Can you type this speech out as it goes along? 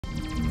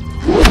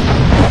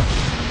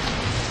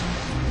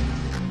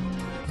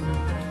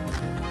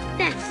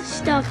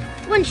stuff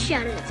one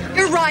shot at a time.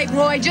 You're right,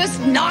 Roy. Just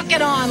knock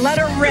it on. Let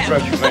her rip. That's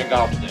right, you're playing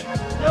golf today.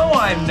 No,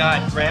 I'm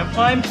not,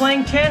 Grandpa. I'm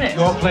playing tennis.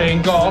 You're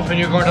playing golf and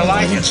you're going to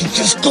like it.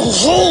 Just go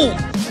home.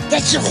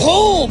 That's your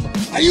home.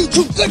 Are you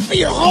too good for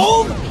your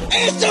home?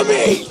 Answer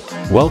me.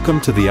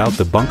 Welcome to the Out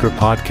the Bunker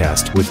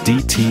podcast with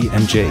DT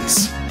and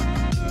Jase.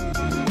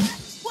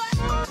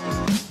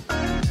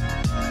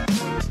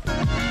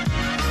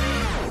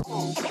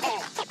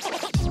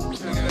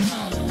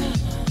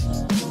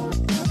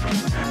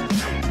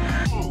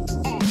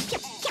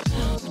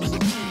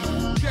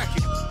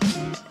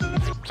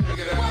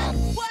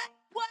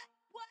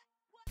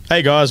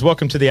 Hey guys,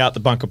 welcome to the Out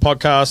the Bunker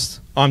podcast.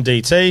 I'm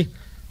DT.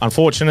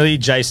 Unfortunately,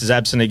 Jase is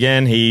absent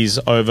again. He's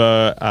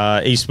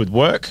over east with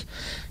work.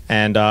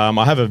 And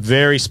I have a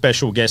very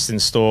special guest in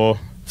store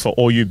for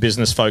all you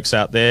business folks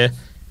out there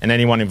and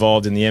anyone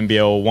involved in the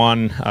NBL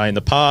 1 in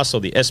the past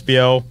or the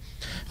SBL.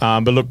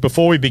 But look,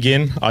 before we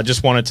begin, I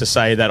just wanted to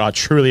say that I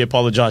truly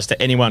apologize to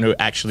anyone who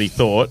actually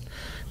thought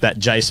that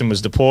Jason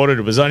was deported.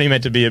 It was only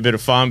meant to be a bit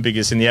of fun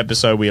because in the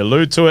episode we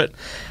allude to it.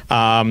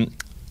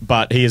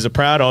 But he is a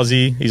proud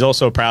Aussie. He's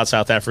also a proud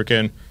South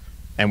African,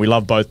 and we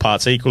love both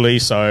parts equally.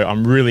 So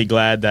I'm really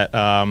glad that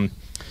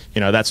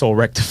that's all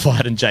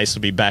rectified, and Jase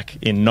will be back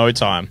in no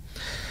time.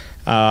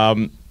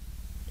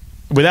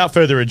 Without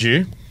further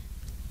ado,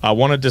 I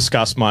want to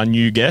discuss my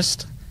new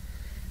guest.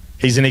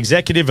 He's an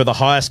executive of the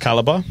highest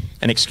caliber,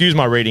 and excuse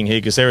my reading here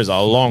because there is a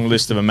long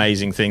list of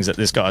amazing things that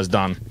this guy's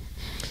done.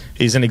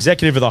 He's an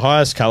executive of the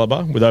highest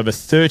caliber with over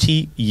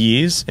 30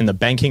 years in the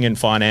banking and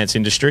finance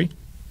industry,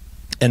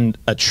 and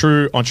a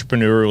true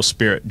entrepreneurial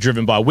spirit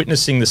driven by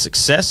witnessing the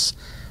success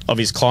of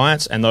his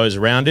clients and those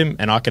around him,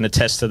 and I can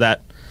attest to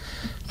that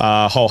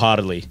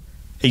wholeheartedly.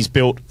 He's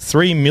built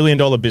 $3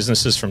 million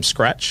businesses from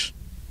scratch.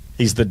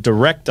 He's the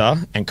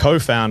director and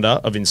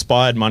co-founder of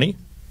Inspired Money.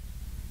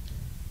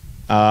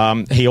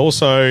 He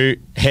also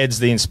heads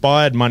the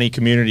Inspired Money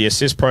Community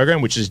Assist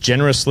Program, which has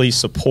generously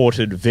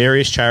supported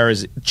various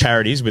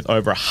charities with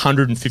over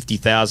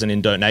 $150,000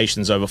 in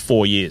donations over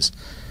 4 years.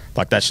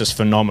 Like, that's just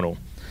phenomenal.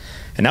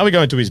 And now we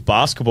go into his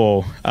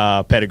basketball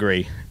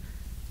pedigree.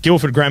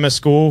 Guildford Grammar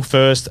School,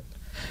 first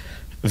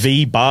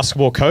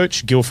basketball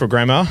coach, Guildford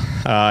Grammar,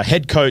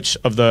 head coach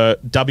of the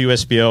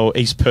WSBL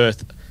East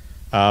Perth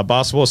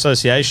Basketball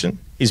Association.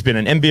 He's been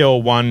an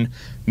NBL 1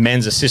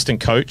 men's assistant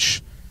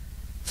coach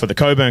for the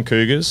Coburn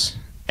Cougars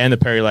and the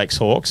Perry Lakes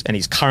Hawks, and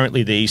he's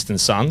currently the Eastern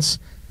Suns.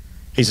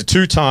 He's a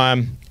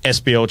two-time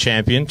SBL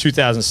champion,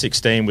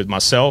 2016 with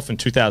myself and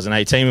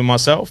 2018 with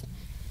myself.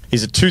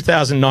 He's a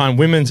 2009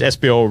 women's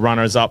SBL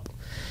runners-up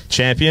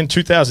champion,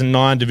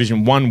 2009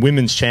 Division 1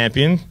 women's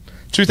champion,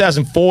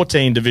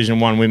 2014 Division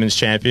 1 women's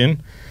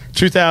champion,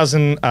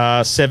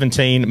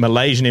 2017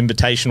 Malaysian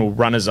Invitational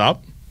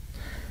runners-up.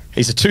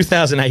 He's a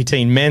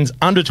 2018 men's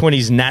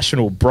under-20s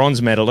national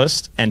bronze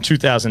medalist and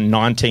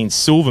 2019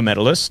 silver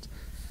medalist.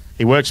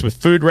 He works with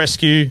Food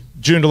Rescue,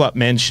 Joondalup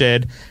Men's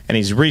Shed, and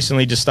he's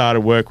recently just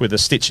started work with the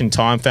Stitch in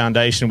Time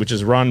Foundation, which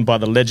is run by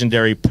the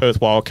legendary Perth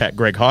Wildcat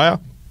Greg Heyer.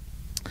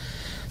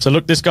 So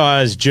look, this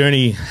guy's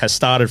journey has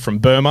started from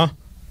Burma.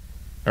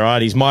 All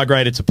right, he's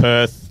migrated to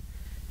Perth.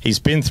 He's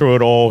been through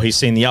it all. He's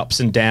seen the ups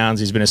and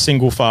downs. He's been a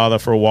single father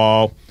for a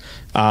while.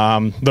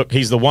 Look,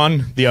 he's the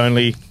one, the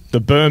only, the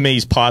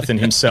Burmese python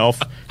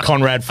himself,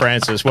 Conrad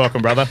Francis.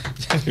 Welcome, brother.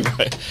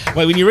 Wait,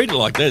 when you read it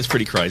like that, it's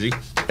pretty crazy.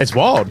 It's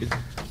wild.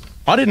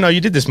 I didn't know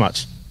you did this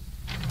much.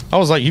 I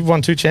was like, you've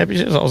won 2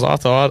 championships? I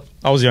thought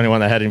I was the only one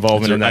that had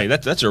involvement in that. Hey,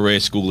 that's a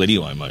rare school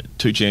anyway, mate.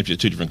 2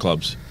 championships, 2 different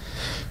clubs.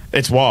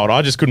 It's wild.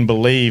 I just couldn't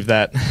believe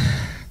that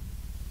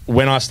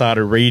when I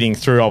started reading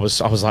through, I was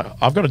like,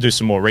 I've got to do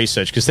some more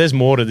research because there's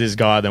more to this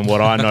guy than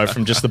what I know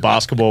from just the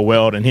basketball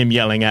world and him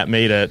yelling at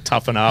me to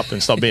toughen up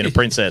and stop being a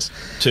princess.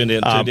 Turn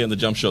down the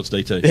jump shots,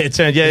 DT.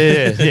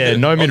 Yeah.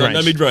 No mid-range.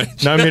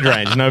 No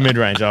mid-range. No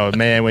mid-range. Oh,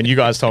 man, when you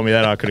guys told me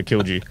that, I could have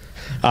killed you.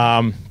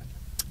 But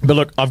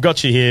look, I've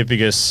got you here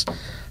because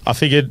I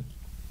figured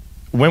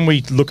when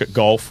we look at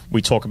golf,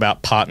 we talk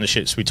about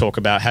partnerships. We talk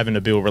about having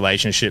to build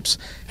relationships,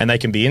 and they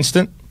can be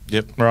instant.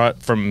 Yep. Right?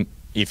 From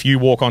if you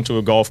walk onto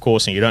a golf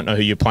course and you don't know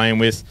who you're playing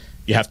with,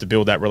 you have to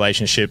build that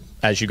relationship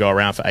as you go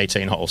around for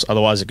 18 holes.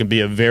 Otherwise, it can be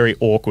a very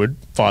awkward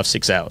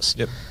 5-6 hours.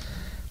 Yep.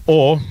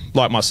 Or,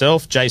 like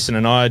myself, Jason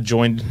and I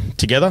joined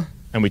together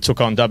and we took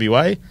on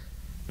WA,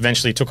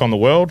 eventually took on the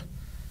world.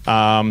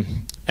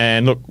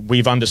 And look,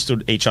 we've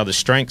understood each other's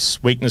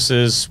strengths,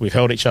 weaknesses. We've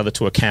held each other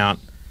to account.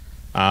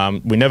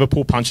 We never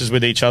pull punches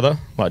with each other.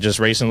 Like just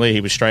recently, he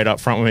was straight up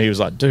front with me. He was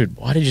like, dude,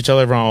 why did you tell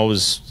everyone I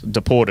was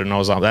deported? And I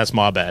was like, that's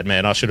my bad,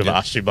 man. I should have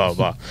asked you, blah,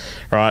 blah,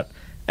 blah. Right?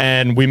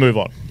 And we move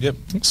on. Yep.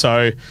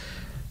 So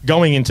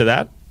going into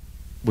that,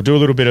 we'll do a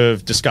little bit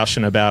of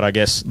discussion about, I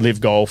guess,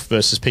 Live Golf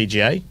versus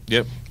PGA.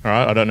 Yep. All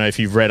right? I don't know if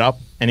you've read up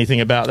anything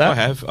about that. I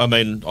have. I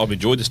mean, I've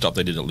enjoyed the stuff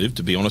they did at Live,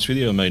 to be honest with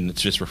you. I mean,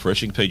 it's just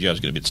refreshing.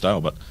 PGA's getting a bit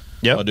stale, but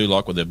yep. I do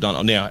like what they've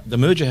done. Now, the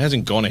merger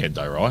hasn't gone ahead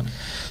though, right?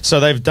 So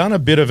they've done a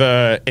bit of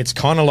a, it's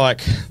kind of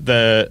like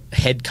the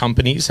head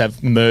companies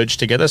have merged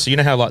together. So you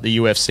know how like the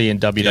UFC and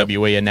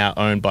WWE are now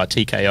owned by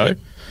TKO? Yep.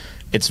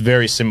 It's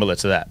very similar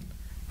to that.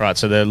 Right,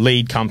 so the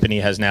lead company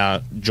has now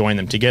joined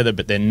them together,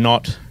 but they're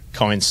not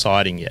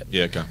coinciding yet.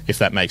 Yeah, okay. If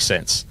that makes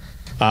sense.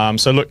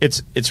 So look,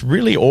 it's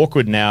really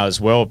awkward now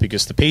as well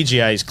because the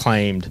PGA's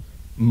claimed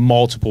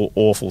multiple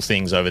awful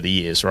things over the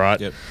years,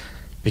 right? Yep.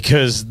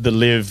 Because the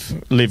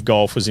Live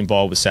Golf was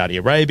involved with Saudi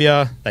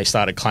Arabia, they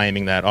started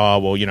claiming that, oh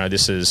well, you know,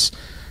 this is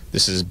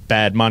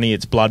bad money,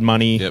 it's blood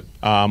money, Yep.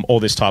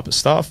 All this type of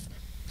stuff.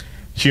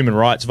 Human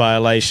rights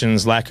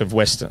violations, lack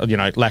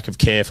of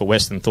care for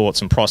Western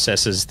thoughts and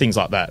processes, things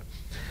like that.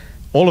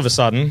 All of a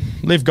sudden,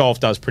 Live Golf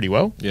does pretty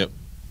well. Yep.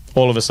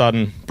 All of a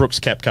sudden, Brooks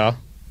Koepka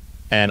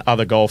and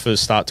other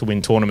golfers start to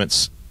win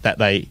tournaments that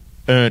they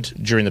earned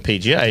during the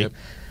PGA. Yep.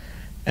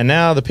 And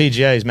now the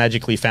PGA has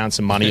magically found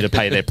some money to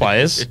pay their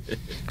players.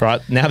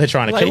 Right? Now they're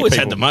trying to keep always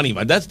people. had the money,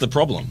 mate. That's the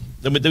problem.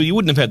 I mean, you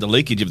wouldn't have had the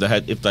leakage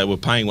if they were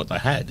paying what they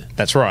had.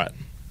 That's right.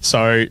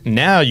 So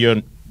now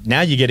you're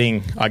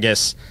getting, I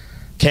guess,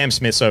 Cam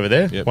Smith's over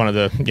there, Yep. one of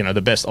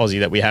the best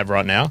Aussie that we have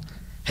right now.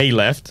 He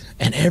left,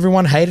 and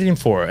everyone hated him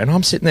for it. And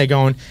I'm sitting there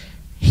going,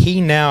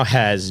 he now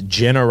has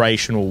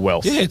generational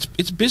wealth. Yeah,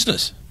 it's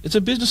business. It's a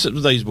business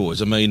with these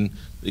boys. I mean,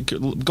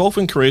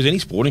 golfing careers, any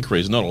sporting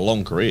career is not a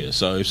long career.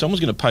 So if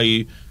someone's going to pay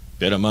you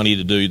better money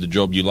to do the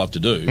job you love to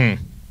do,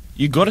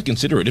 you've got to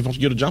consider it. If not,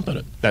 you've got to jump at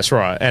it. That's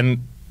right.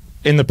 And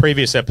in the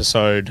previous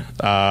episode,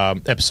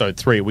 episode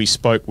 3, we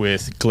spoke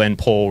with Glenn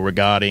Paul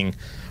regarding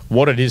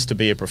what it is to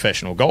be a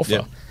professional golfer.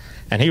 Yep.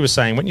 And he was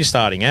saying when you're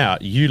starting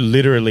out, you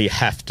literally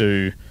have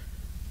to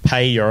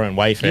pay your own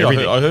way for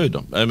everything. I heard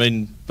them. I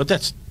mean, but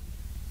that's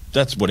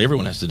what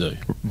everyone has to do.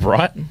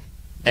 Right?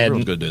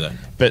 Everyone's got to do that.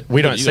 But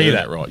we don't see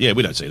that. Right? Yeah,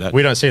 we don't see that.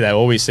 We don't see that.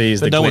 All we see is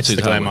but the no one glitz, sees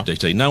the the hard glamour. work,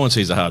 DT. No one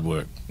sees the hard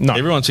work. No.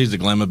 Everyone sees the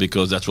glamour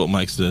because that's what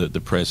makes the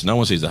press. No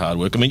one sees the hard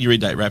work. I mean, you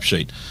read that rap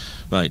sheet,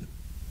 mate.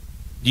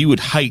 You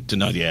would hate to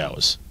know the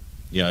hours.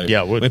 You know,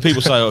 Yeah, I would. When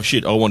people say, "Oh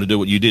shit, I want to do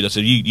what you did," I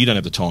said, "You don't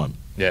have the time.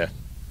 Yeah.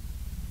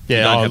 You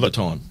Yeah. don't have the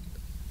time."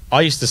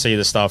 I used to see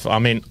the stuff. I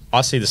mean,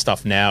 I see the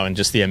stuff now in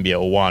just the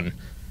NBL 1,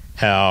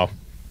 how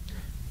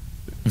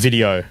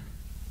video, you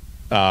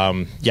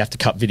have to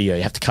cut video,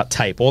 you have to cut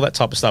tape, all that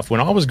type of stuff. When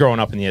I was growing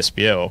up in the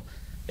SBL,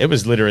 it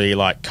was literally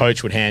like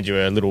coach would hand you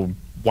a little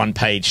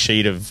one-page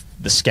sheet of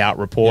the scout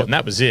report, and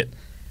that was it.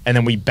 And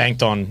then we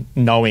banked on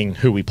knowing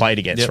who we played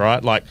against,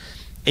 right? Like,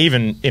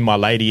 even in my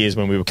later years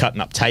when we were cutting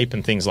up tape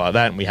and things like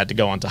that, and we had to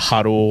go onto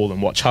Huddle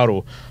and watch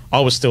Huddle, I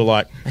was still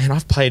like, man,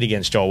 I've played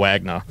against Joel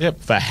Wagner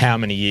for how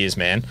many years,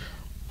 man?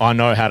 I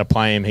know how to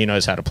play him. He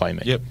knows how to play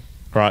me. Yep.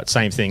 Right,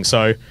 same thing.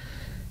 So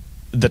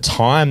the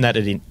time that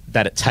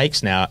it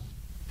takes now,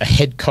 a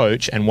head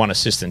coach and one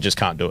assistant just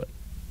can't do it.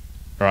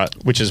 Right,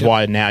 which is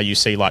why now you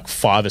see like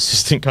 5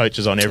 assistant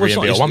coaches on every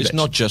NBL 1 bench. It's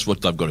not just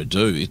what they've got to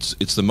do.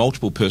 It's the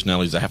multiple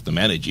personalities they have to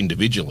manage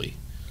individually.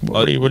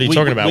 What are you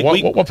talking about?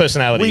 What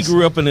personalities? We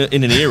grew up in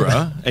an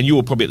era, and you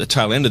were probably at the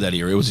tail end of that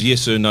era. It was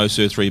yes sir, no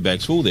sir, 3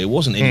 bags full. There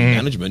wasn't any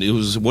management. It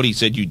was what he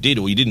said you did,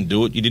 or you didn't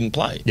do it, you didn't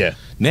play. Yeah.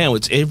 Now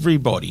it's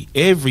everybody,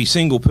 every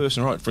single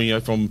person, right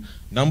from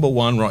number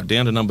 1 right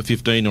down to number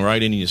 15 or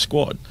 18 in your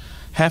squad,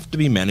 have to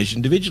be managed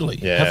individually.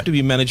 Yeah. Have to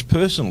be managed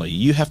personally.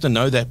 You have to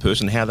know that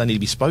person, how they need to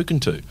be spoken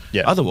to.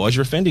 Yeah. Otherwise,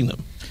 you're offending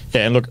them.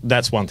 Yeah, and look,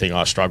 that's one thing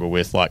I struggle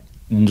with. Like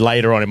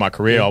later on in my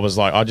career, I was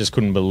like, I just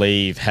couldn't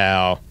believe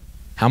how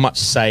much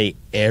say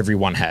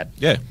everyone had.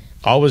 Yeah.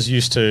 I was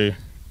used to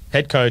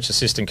head coach,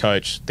 assistant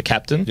coach, the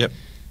captain. Yep.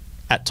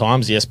 At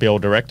times, the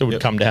SBL director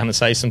would come down and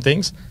say some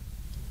things.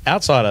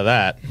 Outside of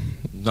that,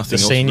 Nothing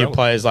the else senior relevant.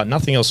 players, like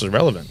nothing else was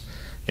relevant.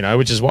 You know,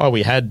 which is why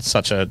we had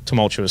such a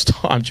tumultuous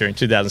time during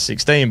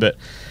 2016. But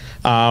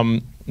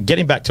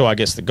getting back to, I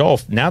guess, the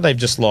golf, now they've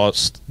just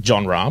lost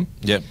John Rahm.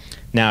 Yep.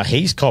 Now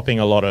he's copping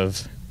a lot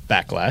of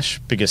backlash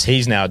because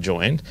he's now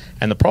joined.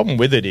 And the problem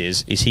with it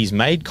is he's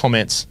made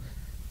comments,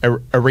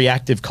 a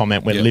reactive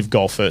comment when Live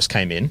Golf first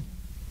came in,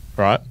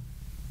 right?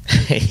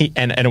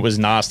 and it was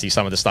nasty.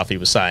 Some of the stuff he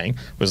was saying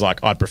was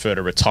like, I'd prefer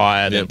to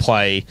retire than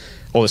play,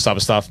 all this type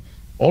of stuff.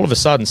 All of a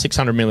sudden,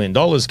 $600 million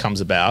comes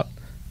about.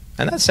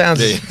 And that sounds,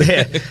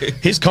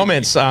 his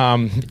comments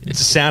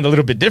sound a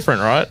little bit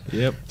different, right?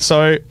 Yep.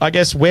 So I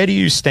guess where do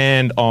you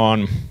stand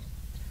on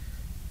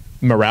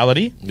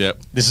morality? Yep.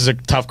 This is a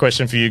tough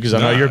question for you because I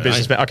know you're a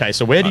businessman. Okay,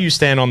 so where do you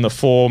stand on the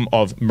form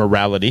of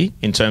morality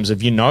in terms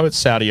of, it's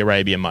Saudi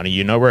Arabian money,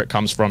 you know where it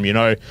comes from,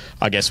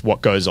 I guess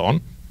what goes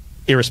on,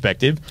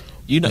 irrespective.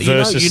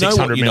 Versus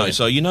 600 million.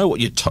 So you know what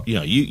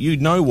you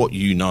know what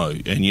you know,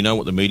 and you know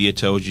what the media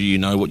tells you. You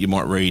know what you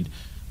might read,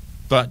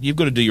 but you've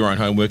got to do your own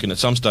homework. And at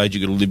some stage,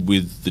 you've got to live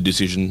with the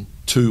decision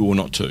to or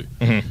not to.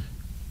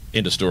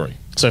 End of story.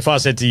 So if I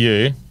said to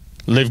you,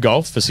 Live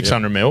Golf for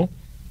 600 mil,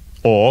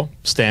 or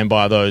stand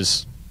by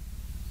those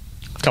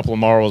couple of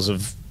morals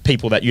of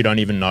people that you don't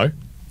even know,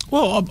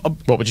 well,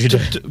 what would you do?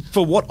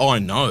 For what I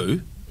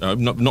know,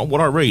 not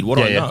what I read, what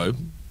I know,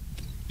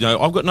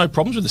 I've got no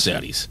problems with the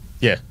Saudis.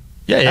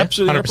 Yeah,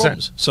 absolutely 100%. No 100%.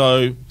 problems.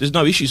 So there's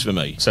no issues for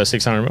me. So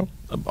 600 mil.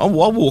 I'll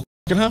walk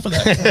half of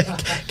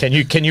that.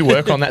 Can you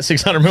work on that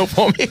 600 mil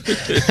for me?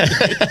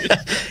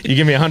 You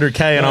give me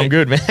 100K and I'm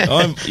good, man.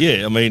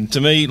 I mean,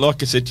 to me,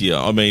 like I said to you,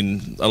 I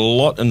mean, a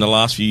lot in the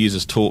last few years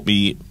has taught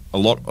me a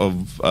lot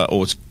of,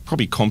 or it's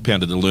probably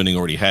compounded the learning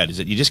already had, is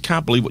that you just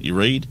can't believe what you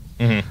read.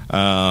 You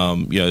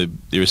know,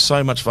 there is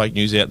so much fake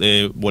news out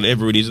there,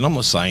 whatever it is, and I'm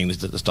not saying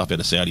that the stuff out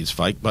of Saudi is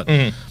fake, but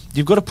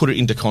you've got to put it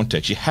into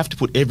context. You have to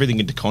put everything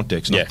into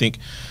context. And I think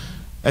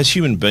as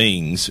human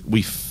beings,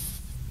 we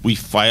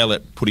fail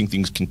at putting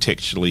things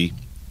contextually,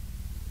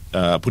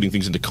 putting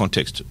things into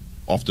context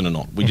often or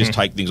not. We just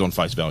take things on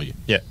face value.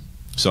 Yeah.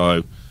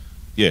 So,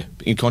 yeah,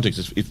 in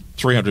context, if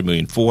 300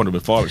 million, 400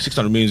 million, 500,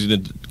 600 million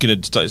is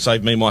going to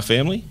save me and my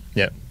family,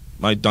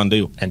 mate, done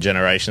deal. And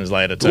generations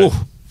later too,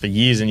 for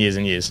years and years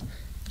and years.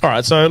 All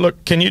right, so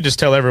look, can you just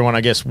tell everyone,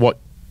 I guess, what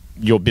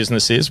your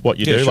business is, what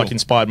you do, sure. like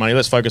Inspired Money?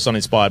 Let's focus on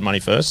Inspired Money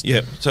first.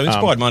 Yeah, so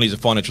Inspired Money is a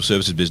financial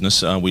services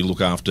business. We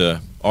look after,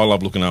 I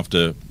love looking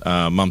after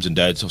mums and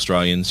dads,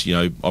 Australians. You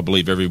know, I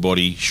believe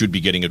everybody should be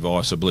getting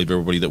advice. I believe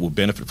everybody that will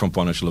benefit from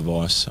financial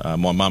advice.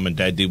 My mum and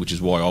dad did, which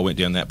is why I went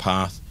down that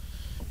path.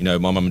 You know,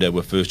 my mum and dad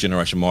were first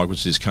generation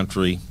migrants to this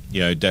country.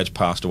 You know, dad's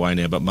passed away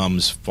now, but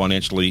mum's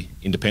financially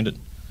independent.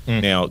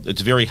 Now,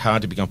 it's very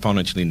hard to become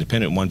financially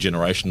independent in one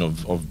generation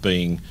of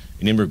being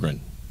an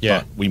immigrant. Yeah.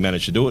 But we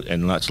managed to do it,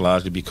 and that's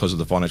largely because of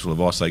the financial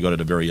advice they got at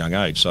a very young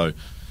age. So,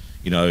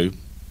 you know,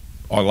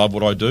 I love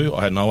what I do.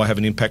 I know I have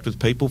an impact with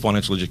people.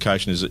 Financial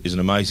education is an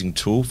amazing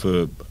tool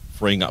for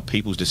freeing up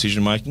people's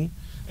decision making.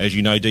 As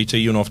you know, DT,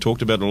 you and I have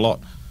talked about it a lot.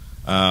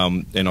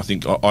 And I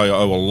think I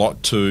owe a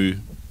lot to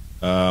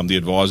the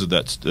advisor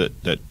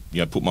that you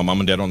know, put my mum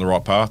and dad on the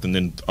right path and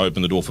then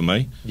opened the door for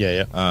me.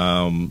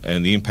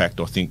 And the impact,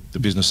 I think, the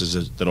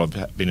businesses that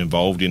I've been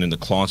involved in and the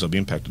clients I've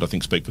impacted, I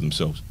think, speak for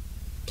themselves.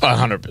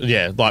 100%,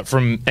 yeah. Like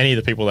from any of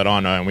the people that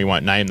I know, and we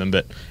won't name them,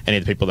 but any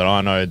of the people that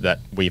I know that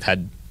we've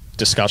had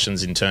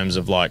discussions in terms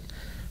of, like,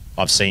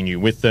 I've seen you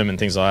with them and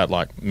things like that,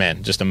 like,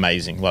 man, just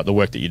amazing. Like, the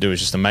work that you do is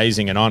just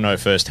amazing. And I know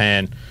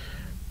firsthand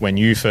when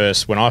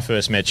I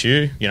first met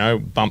you, you know,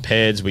 bump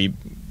heads, we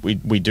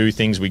do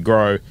things, we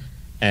grow,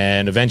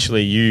 and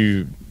eventually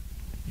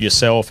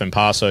yourself and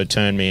Paso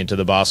turned me into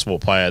the basketball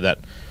player that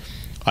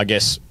I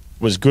guess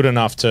was good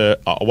enough to,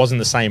 I wasn't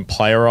the same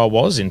player I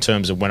was in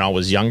terms of when I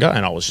was younger,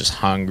 and I was just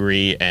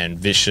hungry and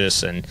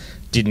vicious and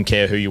didn't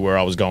care who you were,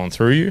 I was going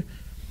through you,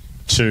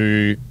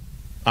 to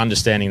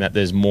understanding that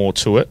there's more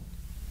to it.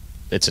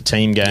 It's a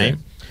team game,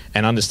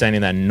 and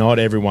understanding that not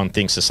everyone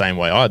thinks the same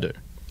way I do.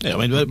 Yeah,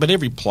 I mean, but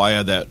every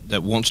player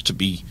that wants to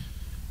be,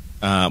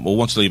 or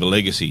wants to leave a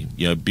legacy,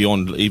 you know,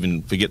 beyond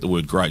even, forget the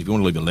word great, if you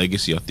want to leave a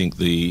legacy, I think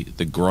the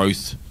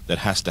growth that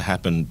has to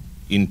happen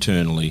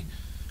internally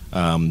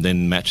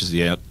then matches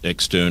the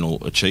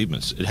external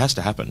achievements. It has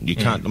to happen. You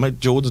can't. I mean,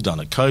 Jordan's done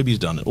it. Kobe's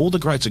done it. All the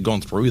greats have gone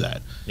through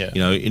that. Yeah.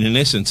 You know, in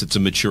essence, it's a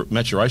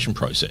maturation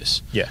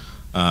process. Yeah.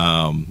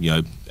 You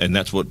know, and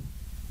that's what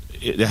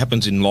it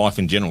happens in life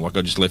in general. Like,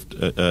 I just left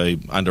a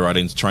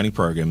under-18s training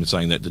program and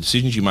saying that the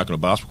decisions you make on a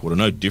basketball court are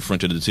no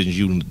different to the decisions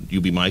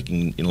you'll be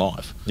making in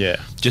life.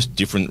 Yeah. Just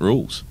different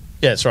rules.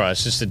 Yeah, that's right.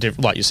 It's just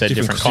like you said,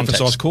 different context.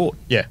 Different size court.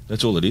 Yeah.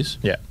 That's all it is.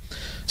 Yeah.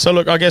 So,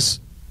 look, I guess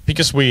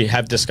because we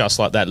have discussed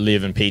like that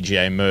LIV and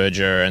PGA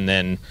merger, and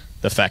then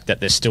the fact that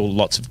there's still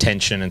lots of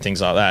tension and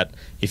things like that,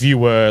 if you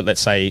were,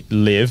 let's say,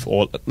 LIV,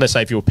 or let's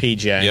say if you were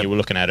PGA and you were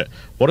looking at it,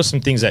 what are some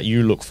things that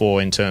you look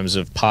for in terms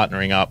of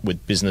partnering up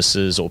with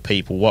businesses or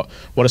people? What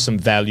are some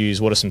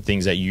values? What are some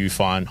things that you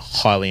find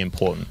highly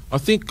important? I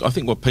think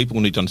what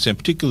people need to understand,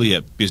 particularly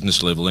at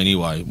business level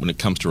anyway, when it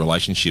comes to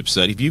relationships,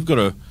 that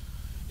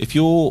if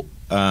your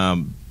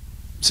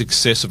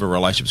success of a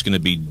relationship is going to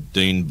be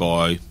deemed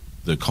by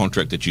the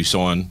contract that you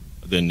sign,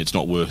 then the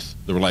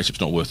relationship's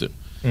not worth it.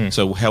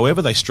 So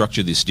however they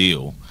structure this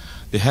deal,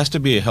 there has to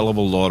be a hell of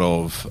a lot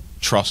of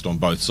trust on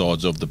both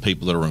sides of the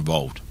people that are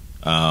involved.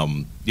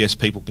 Yes,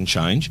 people can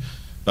change,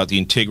 but the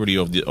integrity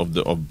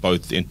of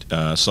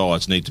both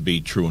sides need to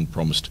be true and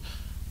promised.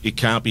 It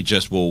can't be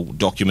just, well,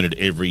 documented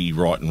every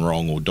right and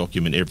wrong, or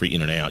document every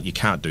in and out. You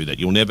can't do that.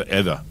 You'll never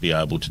ever be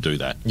able to do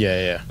that.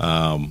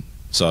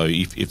 So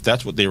if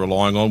that's what they're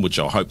relying on, which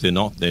I hope they're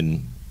not,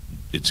 then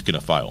it's going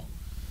to fail.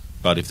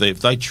 But if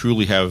they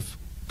truly have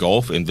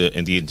golf and the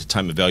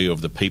entertainment value of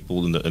the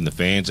people and the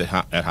fans at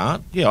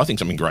heart, yeah, I think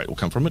something great will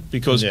come from it,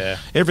 because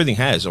everything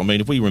has. I mean,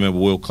 if we remember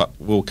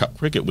World Cup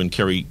cricket, when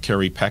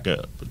Kerry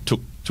Packer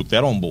took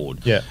that on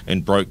board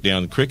and broke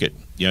down cricket,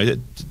 you know, that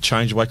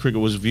changed the way cricket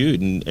was viewed,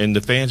 and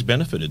the fans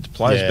benefited, the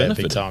players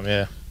benefited. Big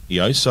time,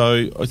 You know,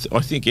 so I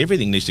think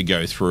everything needs to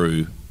go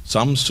through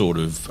some sort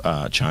of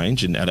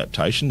change and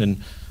adaptation,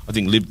 and I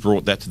think LIV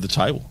brought that to the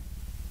table.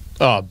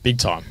 Oh, big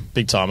time,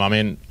 big time. I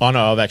mean, I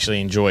know I've actually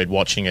enjoyed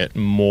watching it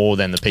more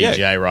than the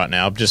PGA right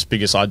now, just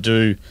because I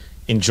do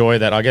enjoy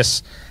that. I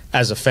guess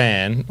as a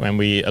fan, when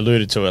we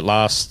alluded to it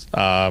last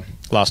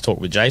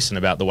talk with Jason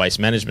about the Waste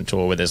Management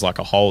Tour, where there's like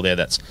a hole there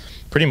that's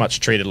pretty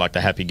much treated like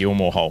the Happy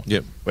Gilmore hole,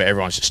 where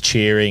everyone's just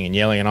cheering and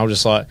yelling. And I was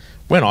just like,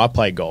 when I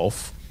play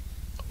golf,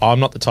 I'm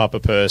not the type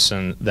of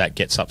person that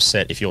gets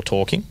upset if you're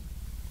talking.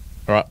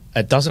 Right,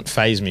 it doesn't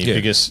faze me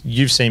because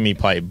you've seen me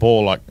play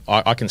ball. Like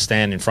I can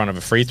stand in front of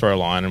a free throw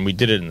line, and we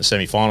did it in the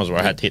semi-finals where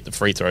I had to hit the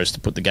free throws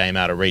to put the game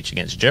out of reach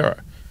against Jero.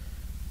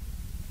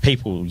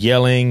 people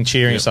yelling,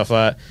 cheering, Yep. and stuff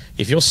like that.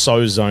 If you're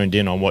so zoned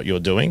in on what you're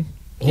doing,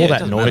 all Yeah, it that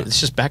doesn't noise, matter. it's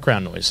just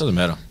background noise. Doesn't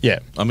matter. Yeah.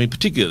 I mean,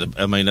 particularly,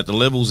 at the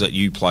levels that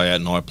you play at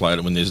and I play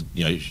at, when there's,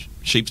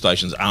 sheep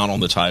stations aren't on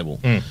the table.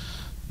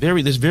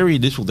 There's very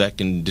little that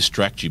can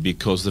distract you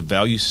because the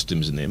value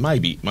system's in there.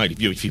 Maybe, mate,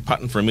 if you're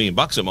putting for $1 million,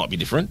 it might be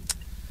different.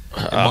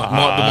 It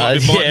might be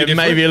different.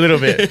 Maybe a little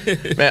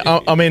bit. Man,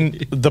 I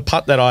mean, the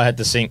putt that I had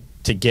to sink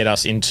to get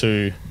us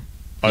into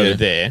over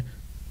there,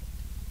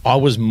 I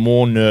was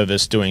more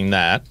nervous doing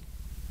that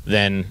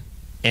than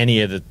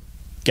any of the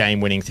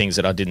game-winning things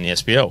that I did in the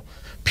SPL,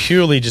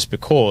 purely just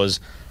because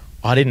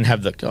I didn't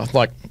have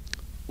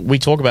we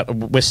talk about,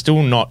 we're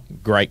still not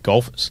great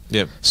golfers.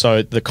 Yep.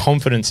 So the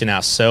confidence in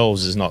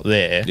ourselves is not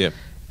there. Yep.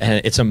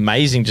 And it's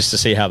amazing just to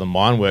see how the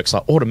mind works.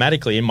 Like,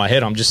 automatically in my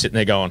head, I'm just sitting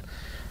there going,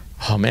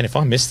 oh man, if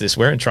I miss this,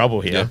 we're in trouble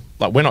here. Yeah.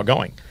 Like, we're not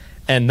going.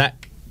 And that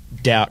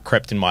doubt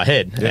crept in my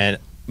head. Yeah. And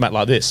mate,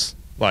 like this,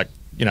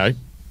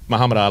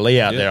 Muhammad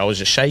Ali out there, I was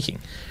just shaking.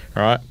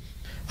 All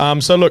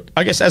right. So look,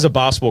 I guess as a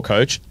basketball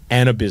coach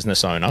and a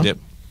business owner,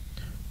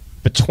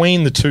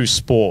 between the two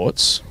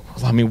sports,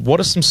 I mean, what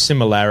are some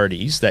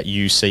similarities that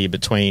you see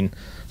between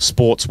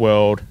sports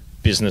world,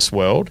 business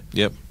world?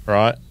 Yep.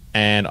 Right.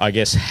 And I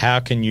guess how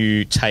can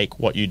you take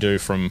what you do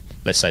from,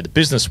 let's say, the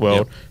business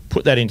world,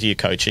 put that into your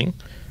coaching,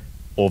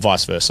 or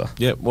vice versa?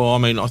 Yeah, well, I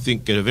mean, I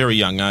think at a very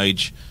young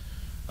age,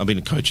 I've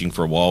been coaching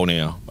for a while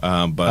now.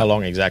 But how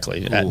long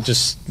exactly?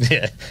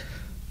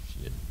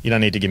 You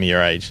don't need to give me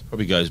your age.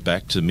 Probably goes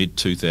back to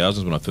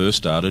mid-2000s when I first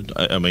started.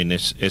 I mean,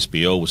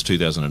 SBL was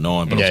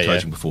 2009, but I was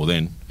coaching before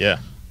then. Yeah.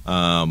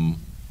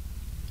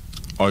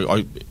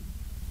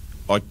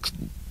 I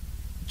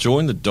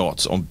joined the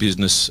dots on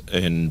business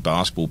and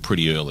basketball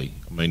pretty early.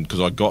 I mean,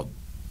 because I got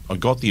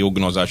the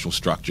organisational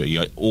structure.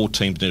 All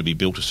teams need to be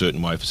built a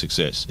certain way for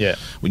success. Yeah.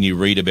 When you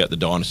read about the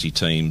dynasty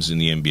teams in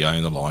the NBA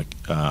and the like,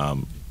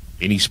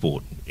 any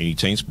sport, any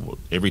team sport,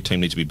 every team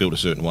needs to be built a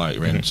certain way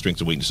around its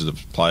strengths and weaknesses of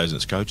players and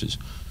its coaches.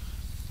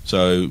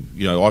 So,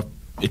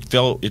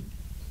 it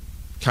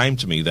came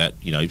to me that,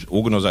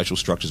 organisational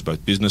structures,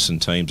 both business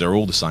and teams, are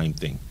all the same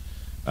thing.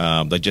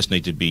 They just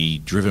need to be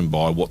driven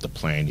by what the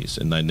plan is,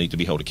 and they need to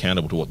be held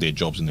accountable to what their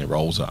jobs and their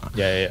roles are.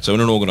 So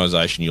in an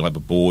organisation, you'll have a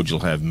board, you'll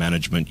have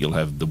management, you'll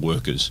have the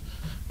workers,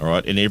 all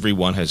right? And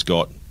everyone has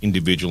got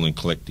individual and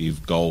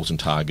collective goals and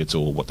targets,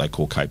 or what they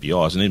call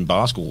KPIs. And in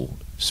basketball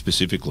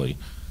specifically,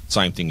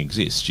 same thing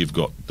exists. You've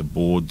got the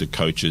board, the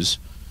coaches,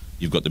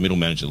 you've got the middle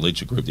manager, the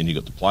leadership group, then you've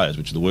got the players,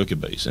 which are the worker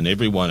bees. And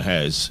everyone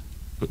has,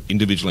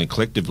 individually and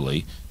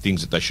collectively,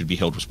 things that they should be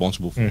held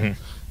responsible for.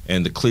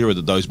 And the clearer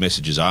that those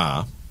messages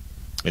are,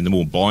 and the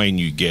more buy-in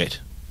you get,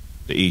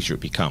 the easier it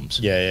becomes.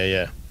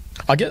 I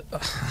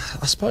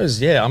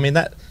suppose, I mean,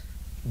 that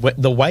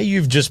the way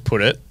you've just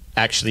put it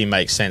actually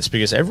makes sense,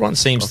 because everyone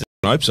seems to...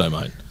 I hope so,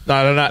 mate.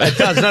 No, it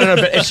does. No,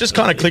 but it's just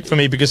kind of clicked for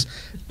me, because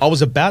I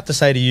was about to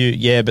say to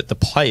you, but the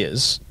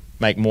players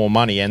make more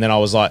money, and then I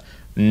was like,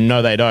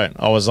 no, they don't.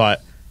 I was like,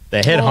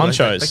 they're head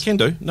honchos. They can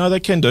do. No, they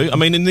can do. I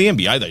mean, in the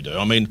NBA they do.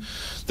 I mean,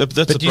 but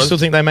do you still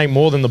think they make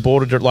more than the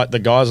board, like the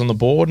guys on the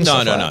board? And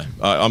stuff No.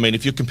 I mean,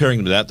 if you're comparing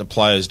them to that, the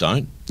players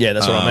don't. Yeah,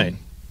 that's what I mean.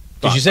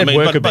 Because you said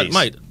worker bees.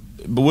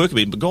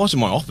 But guys in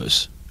my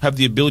office have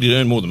the ability to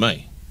earn more than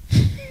me.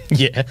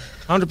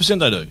 100%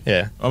 they do.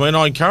 Yeah. I mean,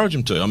 I encourage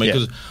them to. I mean,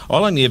 because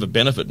I'll only ever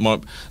benefit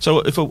So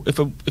if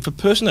a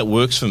person that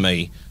works for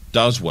me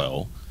does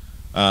well,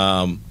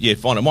 fine,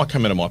 it might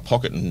come out of my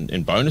pocket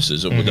in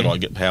bonuses that I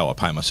get, how I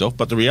pay myself.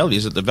 But the reality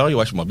is that the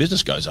valuation of my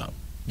business goes up.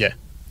 Yeah.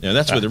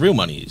 That's where the real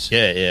money is.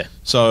 Yeah.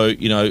 So,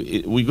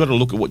 we've got to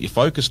look at what you're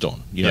focused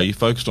on. You're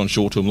focused on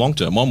short-term,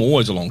 long-term. I'm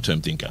always a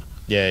long-term thinker.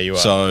 Yeah, you are.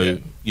 So,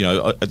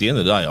 at the end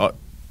of the day,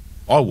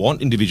 I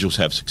want individuals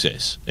to have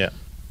success. Yeah.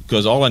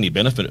 Because I'll only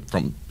benefit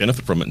from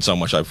it in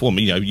some way, shape, or form.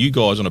 You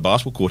guys on a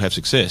basketball court have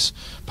success.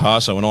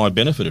 Parso and I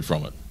benefited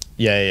from it.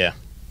 Yeah.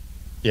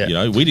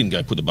 We didn't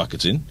go put the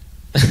buckets in.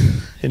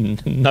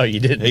 No, you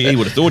didn't. He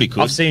would have thought he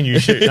could. I've seen you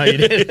shoot. No, you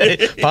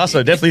didn't.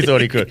 Parso definitely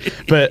thought he could.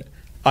 But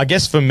I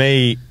guess for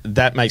me,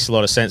 that makes a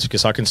lot of sense,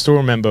 because I can still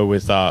remember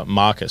with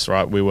Marcus,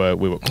 right? We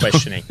were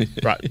questioning,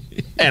 right?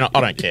 And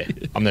I don't care.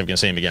 I'm never going to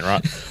see him again,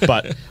 right?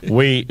 But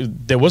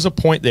there was a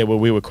point there where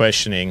we were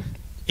questioning,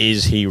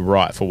 is he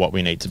right for what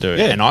we need to do?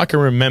 Yeah. And I can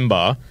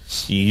remember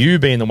you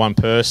being the one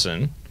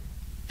person,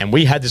 and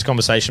we had this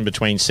conversation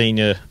between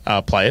senior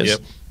players,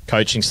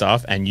 coaching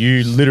staff, and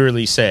you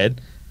literally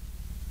said,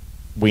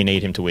 we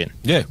need him to win.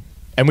 Yeah.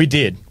 And we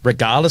did,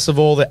 regardless of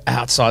all the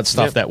outside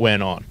stuff that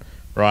went on,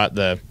 right?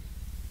 The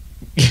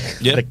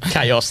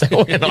chaos that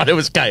went on. It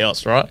was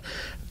chaos, right?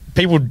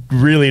 People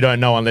really don't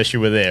know unless you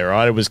were there,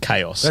 right? It was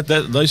chaos.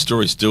 Those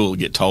stories still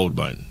get told,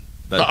 mate.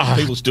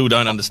 People still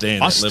don't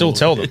understand. I still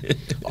tell them.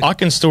 I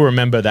can still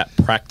remember that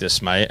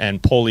practice, mate.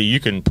 And Paulie, you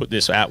can put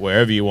this out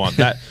wherever you want.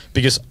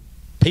 Because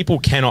people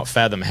cannot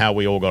fathom how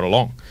we all got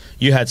along.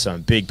 You had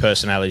some big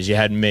personalities. You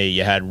had me.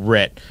 You had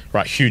Rhett,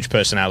 right? Huge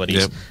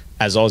personalities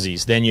as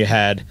Aussies. Then you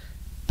had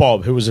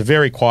Bob, who was a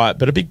very quiet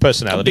but a big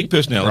personality.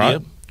 Right?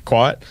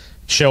 Quiet.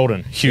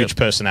 Sheldon, huge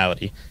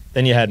personality.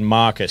 Then you had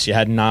Marcus, you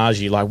had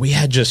Najee. Like, we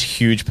had just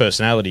huge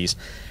personalities.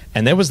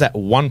 And there was that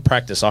one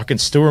practice, I can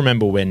still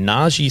remember, where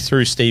Najee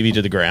threw Stevie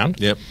to the ground.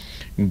 Yep.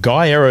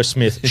 Guy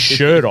Aerosmith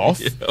shirt off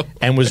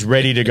and was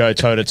ready to go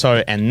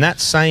toe-to-toe. And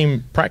that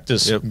same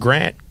practice,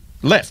 Grant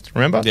left,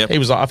 remember? Yep. He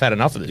was like, I've had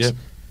enough of this. Yep.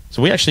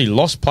 So we actually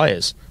lost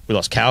players. We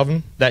lost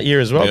Calvin that year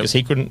as well because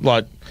he couldn't,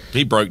 like...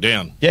 He broke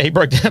down. Yeah, he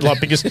broke down,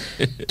 like, because,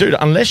 dude,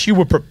 unless you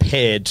were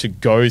prepared to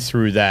go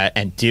through that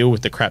and deal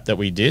with the crap that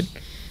we did,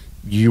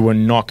 you were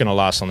not going to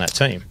last on that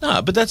team.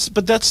 No, but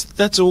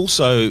that's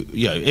also,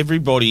 you know,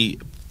 everybody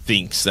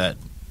thinks that,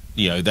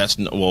 you know, that's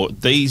not, well,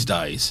 these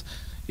days,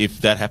 if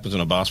that happens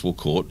on a basketball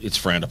court, it's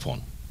frowned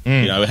upon.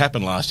 You know, it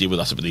happened last year with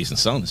us at the Eastern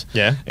Suns.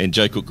 Yeah. And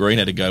Joe Cook Green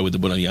had to go with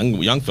one of the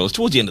young fellas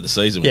towards the end of the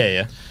season.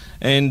 Yeah.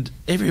 And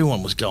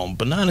everyone was going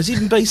bananas.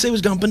 Even BC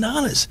was going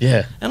bananas.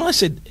 Yeah. And I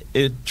said,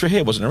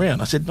 Trehair wasn't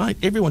around. I said, mate,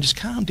 everyone just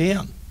calm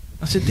down.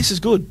 I said, this is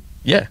good.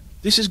 Yeah.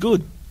 This is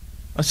good.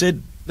 I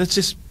said, let's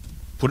just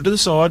put it to the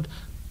side,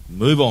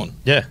 move on.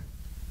 Yeah.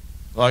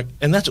 Like,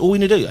 and that's all we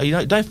need to do. You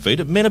know, don't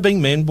feed it. Men are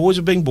being men, boys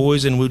are being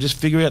boys, and we'll just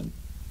figure out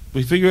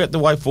the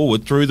way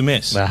forward through the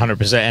mess.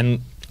 100%.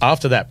 And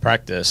after that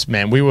practice,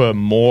 man, we were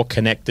more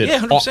connected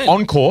 100%.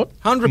 On court,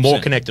 100%. more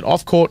connected.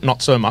 Off court,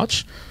 not so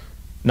much.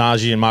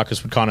 Najee and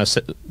Marcus would kind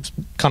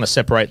of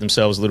separate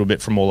themselves a little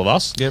bit from all of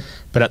us. Yep.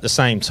 But at the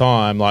same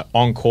time, like,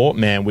 on court,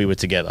 man, we were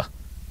together.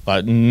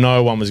 Like,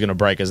 no one was going to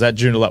break us. That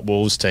Joondalup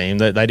Wolves team,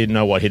 they didn't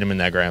know what hit them in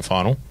that grand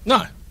final.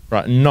 No.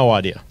 Right, no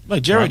idea.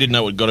 Mate, Jerry right? didn't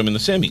know what got him in the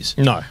semis.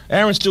 No.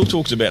 Aaron still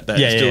talks about that.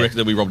 Yeah, He still yeah. reckons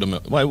that we robbed him.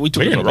 Wait, we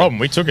didn't rob them.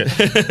 We took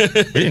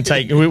it.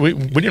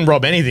 we didn't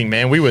rob anything,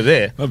 man. We were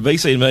there. Well,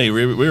 BC and me,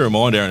 we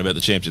remind Aaron about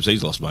the championships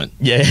he's lost, mate.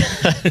 Yeah.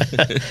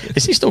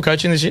 Is he still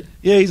coaching this year?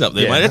 Yeah, he's up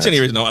there, Yeah, mate. That's the only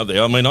reason I'm up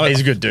there. I mean,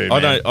 he's a good dude,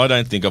 man. I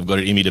don't think I've got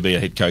it in me to be a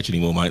head coach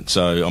anymore, mate.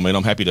 So, I mean,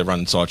 I'm happy to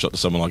run side shot to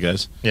someone like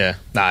Jase. Yeah.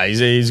 Nah,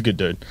 he's a good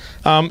dude.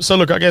 So,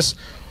 look, I guess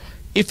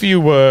if you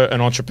were an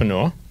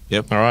entrepreneur...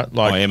 Yep. All right.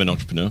 Like, I am an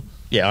entrepreneur.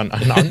 Yeah,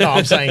 no,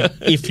 I'm saying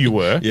if you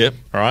were. Yep.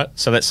 All right.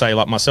 So let's say,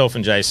 like, myself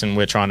and Jason,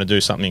 we're trying to do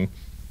something.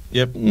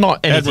 Yep. Not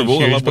anything Admirable.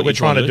 I huge, love but what we're you're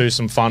trying to to do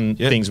some fun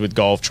things with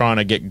golf, trying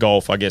to get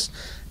golf, I guess,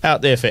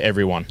 out there for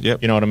everyone.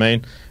 Yep. You know what I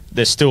mean?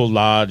 There's still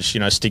large,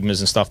 you know,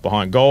 stigmas and stuff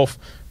behind golf.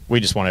 We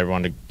just want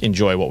everyone to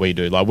enjoy what we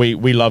do. Like,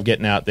 we love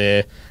getting out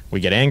there. We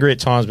get angry at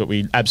times, but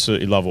we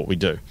absolutely love what we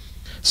do.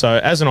 So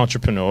as an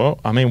entrepreneur,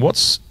 I mean,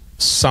 what's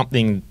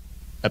something,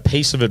 a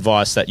piece of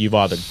advice that you've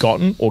either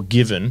gotten or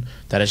given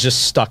that has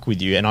just stuck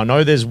with you? And I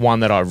know there's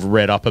one that I've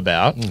read up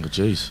about. Oh,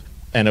 jeez.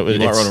 And it was... You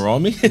might want to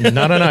rhyme me?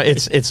 No.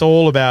 It's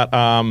all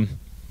about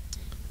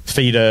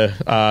feeder...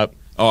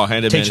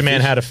 teach a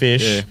man how to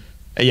fish.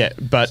 Yeah,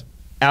 but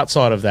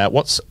outside of that,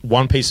 what's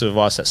one piece of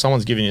advice that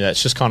someone's given you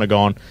that's just kind of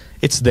gone,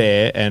 it's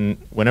there, and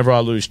whenever I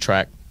lose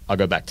track, I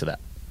go back to that?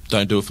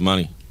 Don't do it for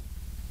money.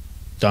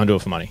 Don't do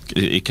it for money.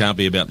 It can't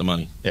be about the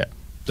money. Yeah.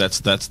 That's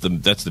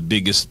the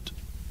biggest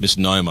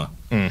misnomer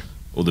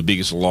or the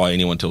biggest lie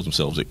anyone tells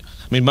themselves. I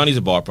mean, money's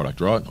a byproduct,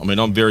 right? I mean,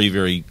 I'm very,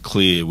 very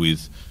clear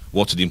with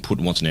what's an input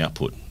and what's an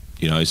output.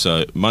 You know,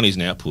 so money's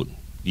an output.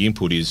 The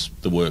input is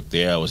the work,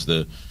 the hours,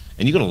 and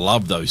you've got to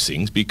love those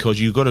things because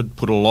you've got to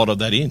put a lot of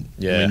that in.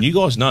 Yeah. I mean, you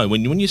guys know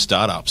when you're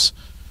startups,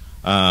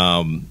 you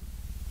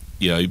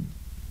know,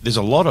 there's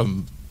a lot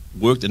of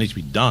work that needs to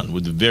be done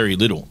with very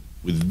little.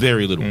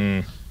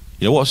 You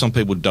know, what some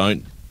people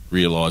don't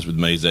realise with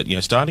me is that, you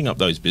know, starting up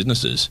those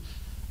businesses,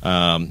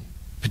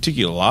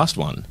 particularly the last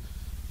one,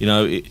 you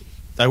know,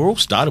 they were all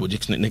started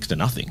with next to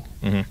nothing.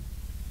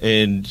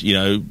 And, you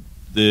know,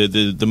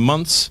 the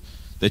months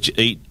that you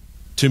eat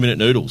 2-minute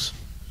noodles.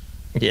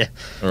 Yeah.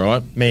 All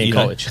right. Me in you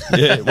college.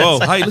 Yeah. Well,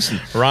 hey, listen.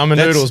 Ramen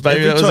noodles,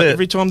 baby. That was it.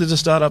 Every time there's a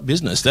startup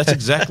business, that's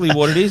exactly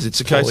what it is. It's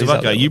a case of,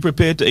 okay, you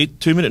prepared to eat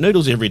 2-minute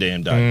noodles every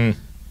damn day.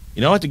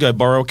 You know, I had to go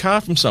borrow a car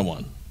from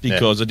someone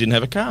because I didn't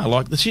have a car.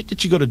 Like, the shit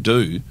that you got to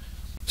do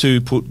to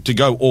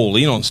go all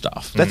in on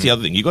stuff. That's the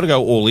other thing. You got to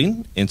go all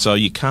in, and so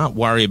you can't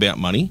worry about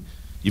money.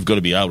 You've got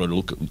to be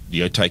able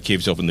to take care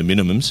of yourself in the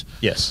minimums.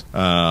 Yes.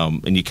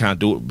 And you can't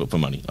do it for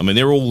money. I mean,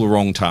 they're all the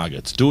wrong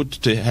targets. Do it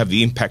to have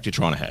the impact you're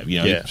trying to have. You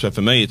know. Yeah. So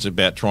for me, it's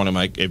about trying to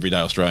make everyday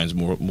Australians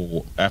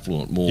more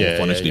affluent, more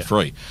financially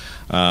free.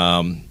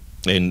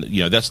 And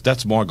you know,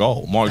 that's my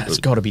goal. That's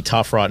got to be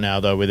tough right now,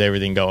 though, with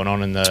everything going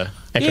on in the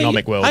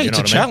economic world. Hey, you know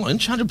it's a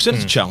challenge. 100%,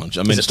 it's a challenge.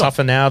 I mean, is it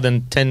tougher now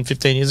than 10,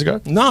 15 years ago?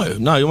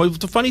 No.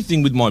 The funny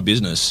thing with my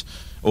business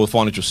or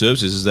financial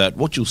services is that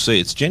what you'll see,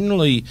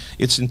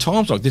 it's in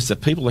times like this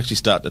that people actually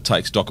start to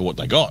take stock of what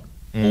they got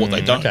or what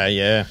they don't. Okay,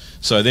 yeah.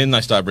 So then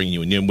they start bringing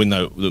you in. When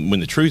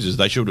the truth is,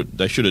 they should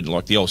have,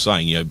 like the old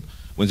saying, you know,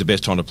 when's the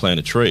best time to plant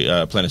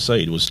a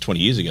seed? It was 20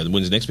 years ago. Then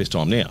when's the next best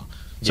time now?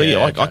 So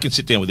I can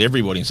sit down with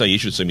everybody and say, you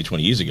should have seen me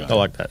 20 years ago. I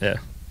like that, yeah.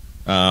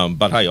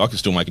 But hey, I can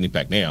still make an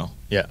impact now.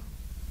 Yeah.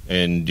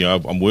 And you know,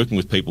 I'm working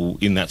with people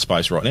in that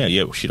space right now.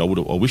 Yeah, well, shit, I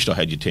wished I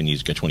had you 10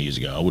 years ago, 20 years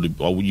ago.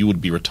 You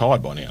would be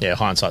retired by now. Yeah,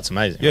 hindsight's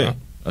amazing. Yeah. Right?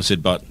 I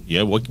said, but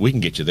yeah, we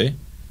can get you there.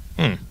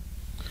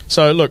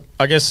 So look,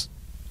 I guess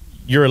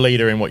you're a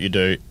leader in what you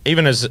do.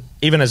 Even as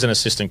an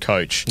assistant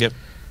coach, yep,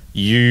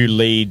 you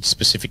lead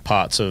specific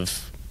parts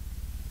of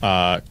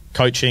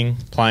coaching,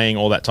 playing,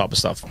 all that type of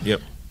stuff.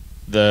 Yep.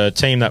 The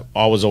team that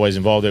I was always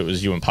involved in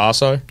was you and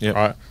Parso. Yep.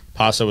 Right?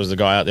 Parso was the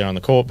guy out there on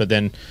the court, but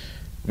then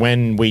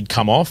when we'd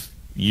come off,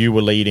 you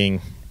were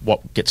leading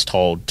what gets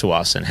told to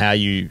us and how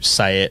you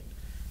say it,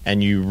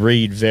 and you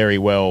read very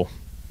well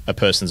a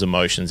person's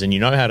emotions, and you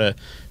know how to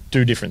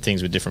do different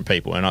things with different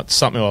people. And it's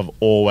something I've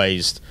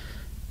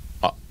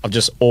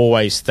just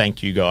always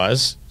thanked you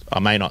guys. I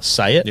may not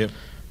say it, Yep.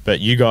 but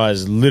you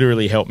guys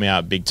literally helped me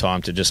out big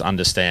time to just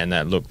understand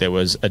that, look, there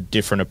was a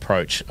different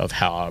approach of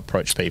how I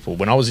approach people.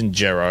 When I was in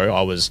Gero,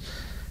 I was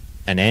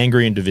an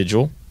angry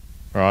individual,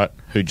 right,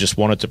 who just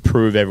wanted to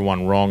prove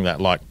everyone wrong,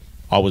 that, like,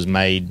 I was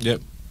made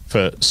Yep.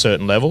 for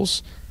certain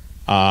levels.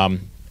 And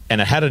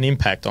it had an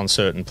impact on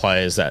certain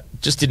players that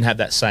just didn't have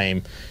that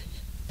same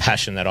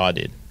passion that I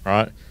did,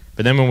 right?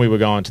 But then when we were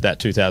going to that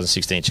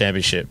 2016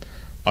 championship,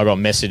 I got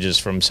messages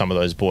from some of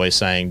those boys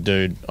saying,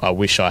 dude, I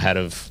wish I had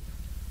have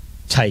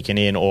taken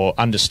in or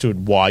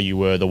understood why you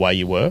were the way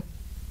you were.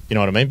 You know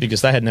what I mean?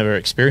 Because they had never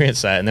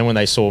experienced that. And then when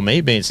they saw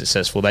me being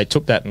successful, they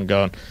took that and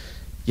gone,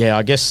 yeah,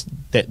 I guess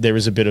that there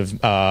is a bit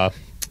of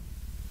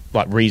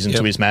reason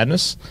to his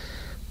madness.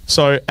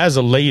 So as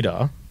a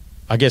leader,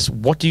 I guess,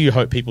 what do you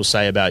hope people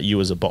say about you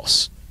as a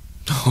boss?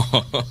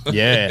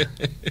 Yeah.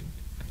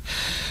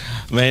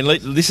 Man,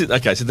 this is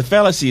okay. So the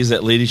fallacy is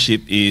that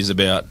leadership is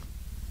about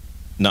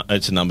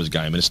it's a numbers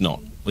game, and it's not.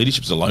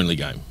 Leadership's a lonely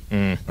game.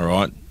 All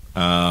right,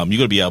 you've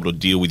got to be able to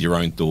deal with your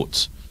own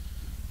thoughts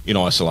in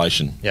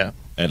isolation. Yeah,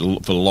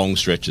 and for long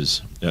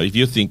stretches. You know, if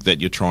you think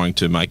that you're trying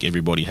to make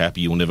everybody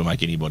happy, you'll never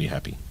make anybody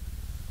happy.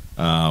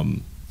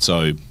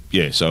 So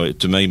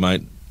to me,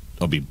 mate,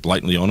 I'll be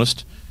blatantly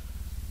honest.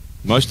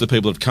 Most of the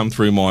people that have come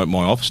through my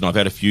office, and I've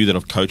had a few that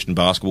I've coached in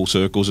basketball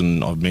circles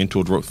and I've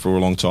mentored for a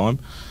long time.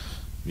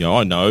 You know,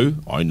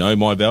 I know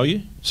my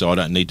value, so I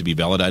don't need to be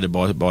validated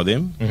by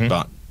them. Mm-hmm.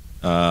 But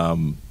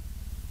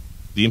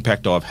the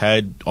impact I've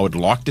had, I would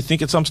like to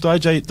think at some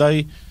stage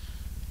they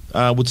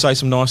would say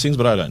some nice things,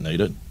 but I don't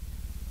need it.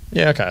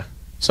 Yeah. Okay.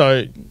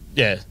 So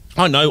yeah,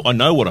 I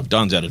know what I've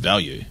done's added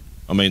value.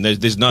 I mean,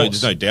 there's no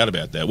doubt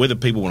about that. Whether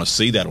people want to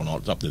see that or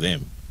not, it's up to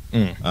them.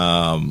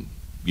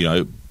 You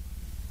know,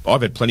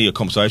 I've had plenty of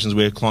conversations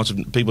where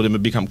people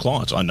have become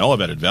clients. I know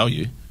I've added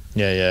value.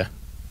 Yeah.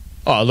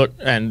 Oh, look,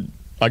 and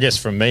I guess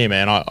from me,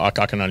 man, I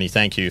can only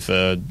thank you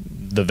for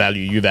the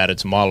value you've added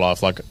to my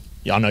life. Like,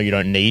 I know you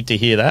don't need to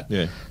hear that,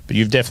 but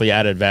you've definitely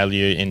added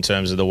value in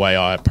terms of the way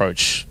I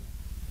approach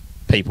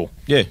people.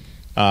 Yeah.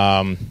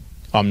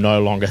 I'm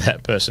no longer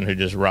that person who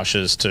just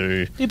rushes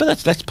to. Yeah, but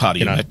that's part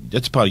of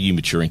that's part of you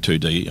maturing too,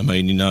 D. I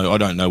mean, you know, I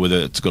don't know whether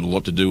it's got a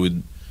lot to do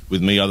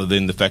with me other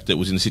than the fact that it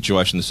was in the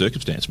situation, the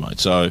circumstance, mate.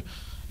 So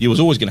it was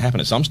always going to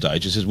happen at some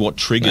stage. This is what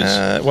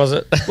triggers. Was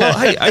it? Well,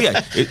 hey,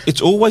 it's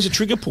always a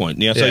trigger point.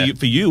 Now, so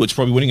for you, it's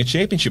probably winning a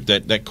championship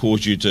that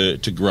caused you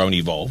to grow and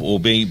evolve, or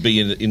be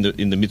in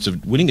the midst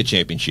of winning a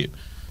championship.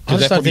 I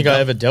just don't think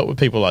I ever dealt with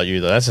people like you,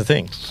 though. That's the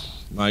thing,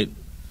 mate.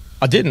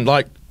 I didn't.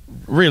 Like,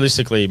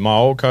 realistically, my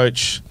old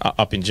coach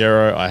up in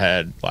Gero, I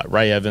had like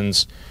Ray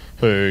Evans,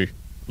 who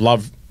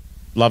loved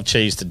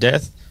cheese to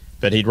death,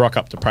 but he'd rock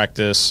up to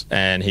practice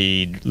and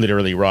he'd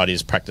literally write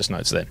his practice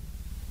notes then.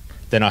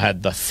 Then I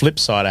had the flip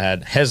side. I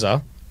had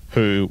Heza,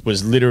 who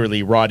was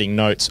literally writing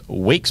notes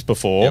weeks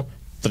before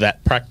for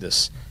that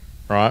practice,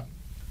 right?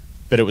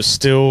 But it was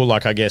still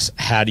like, I guess,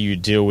 how do you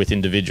deal with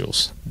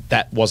individuals?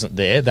 That wasn't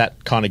there.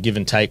 That kind of give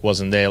and take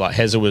wasn't there. Like,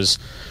 Heza was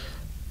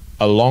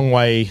a long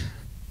way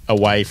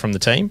away from the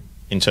team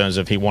in terms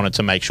of he wanted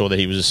to make sure that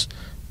he was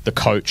the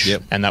coach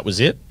and that was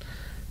it.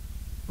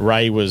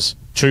 Ray was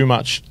too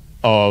much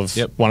of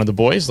one of the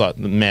boys. Like,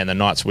 man, the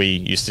nights we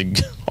used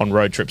to on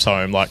road trips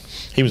home, like,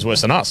 he was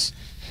worse than us,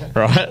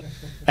 right?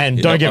 And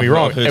don't get me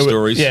wrong,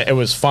 it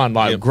was fun,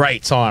 like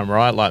great time,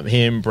 right? Like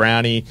him,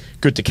 Brownie,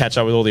 good to catch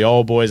up with all the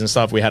old boys and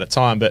stuff. We had a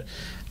time, but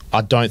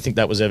I don't think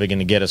that was ever going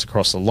to get us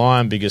across the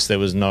line because there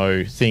was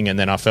no thing. And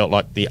then I felt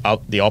like the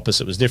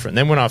opposite was different.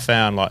 Then when I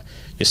found like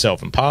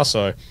yourself and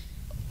Parso,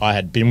 I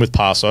had been with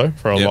Parso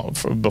for a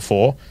lot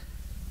before,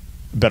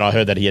 but I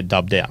heard that he had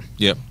dubbed down.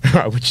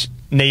 Right, which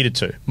needed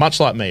to, much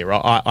like me,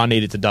 right? I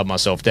needed to dub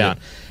myself down.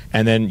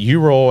 And then you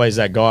were always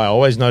that guy. I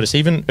always noticed,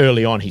 even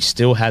early on, he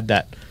still had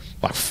that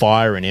like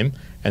fire in him,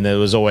 and there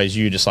was always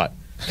you just like,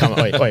 come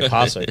on, wait,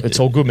 Parso, it's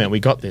all good, man, we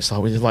got this. Like,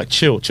 we like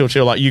chill.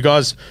 Like, you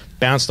guys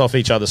bounced off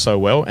each other so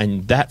well,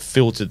 and that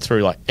filtered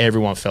through. Like,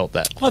 everyone felt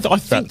that.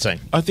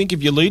 I think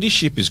if your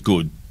leadership is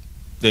good,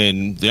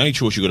 then the only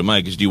choice you've got to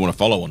make is, do you want to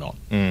follow or not?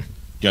 You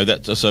know,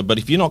 that's so. But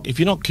if you're not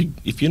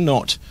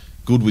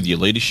good with your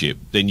leadership,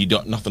 then you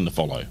got nothing to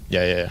follow.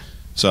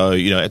 So,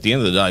 you know, at the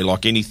end of the day,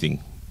 like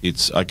anything,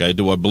 it's, okay,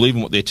 do I believe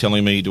in what they're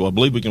telling me? Do I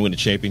believe we can win a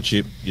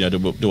championship? You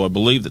know, do I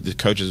believe that the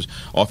coach's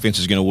offense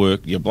is going to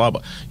work? Yeah, blah,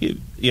 blah.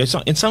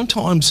 And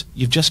sometimes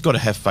you've just got to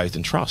have faith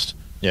and trust.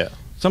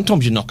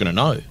 Sometimes you're not going to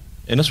know.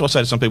 And that's what I say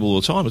to some people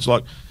all the time. It's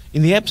like,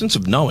 in the absence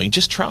of knowing,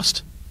 just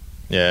trust.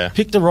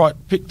 Pick the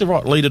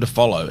right leader to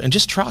follow and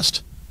just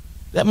trust.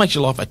 That makes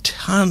your life a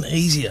ton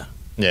easier.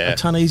 A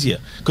ton easier.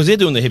 Because they're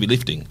doing the heavy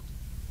lifting.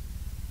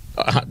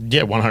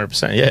 Yeah,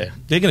 100%. Yeah,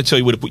 They're going to tell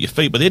you where to put your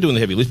feet, but they're doing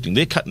the heavy lifting.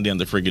 They're cutting down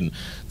the friggin'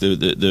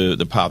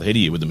 the path ahead of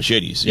you with the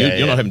machetes.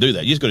 You're not having to do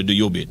that. You just got to do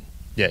your bit.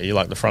 Yeah, you're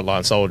like the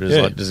frontline soldiers,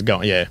 like just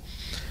going. Yeah.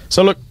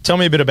 So look, tell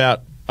me a bit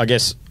about. I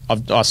guess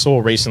I saw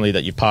recently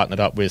that you partnered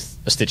up with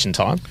A Stitch in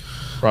Time,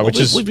 right? Well,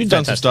 we've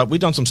done some stuff. We've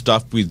done some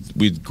stuff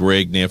with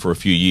Greg now for a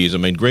few years. I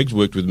mean, Greg's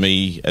worked with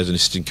me as an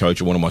assistant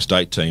coach of one of my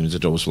state teams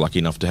that I was lucky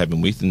enough to have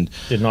him with. And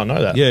did not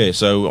know that. Yeah,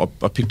 so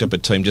I picked up a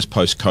team just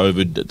post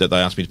COVID that they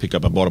asked me to pick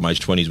up a bottom age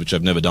 20s, which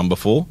I've never done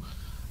before.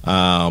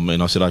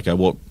 And I said, okay,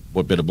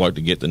 what better bloke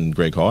to get than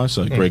Greg Hire?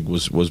 So Greg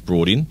was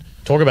brought in.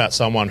 Talk about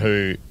someone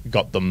who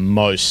got the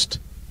most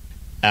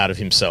out of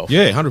himself.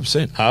 Yeah,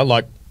 100%.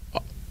 Like,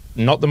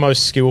 not the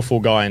most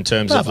skillful guy in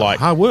terms of like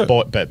hard work,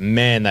 but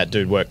man, that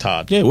dude worked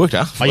hard. Yeah, worked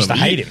hard. I used to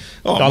hate him.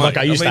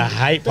 I used to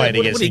hate playing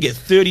against him. What did he get?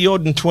 30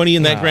 odd and 20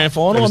 in that grand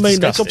final. I mean,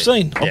 that's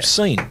obscene. Yeah.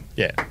 Obscene.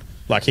 Yeah,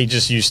 like he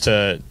just used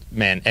to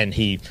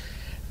and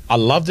I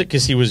loved it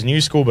because he was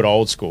new school but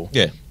old school.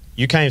 Yeah,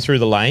 you came through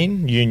the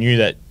lane, you knew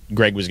that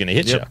Greg was going to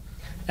hit you.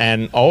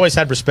 And I always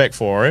had respect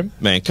for him.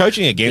 Man,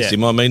 coaching against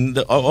him, I mean,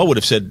 I would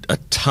have said a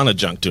ton of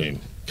junk to him.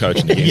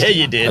 Coaching against him.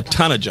 You did. A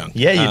ton of junk.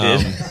 Yeah, you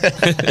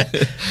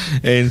did.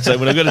 And so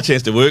when I got a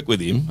chance to work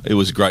with him, it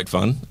was great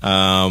fun.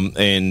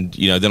 And,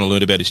 you know, then I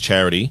learned about his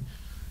charity.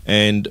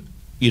 And,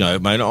 you know,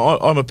 mate,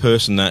 I'm a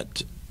person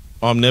that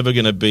I'm never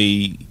going to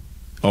be...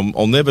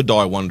 I'll never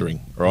die wondering,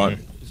 right?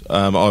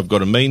 I've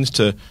got a means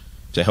to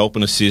help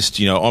and assist.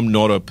 You know, I'm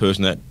not a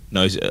person that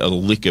knows a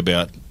lick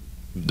about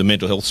the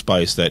mental health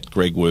space that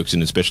Greg works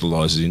in and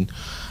specialises in.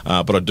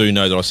 But I do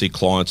know that I see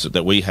clients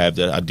that we have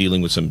that are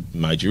dealing with some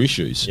major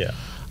issues. Yeah.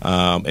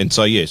 And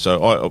so,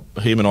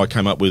 him and I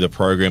came up with a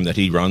program that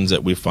he runs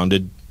that we've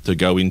funded to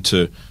go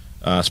into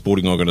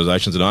sporting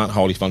organisations that aren't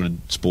highly funded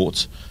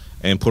sports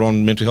and put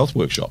on mental health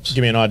workshops.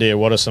 Give me an idea.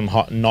 What are some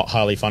not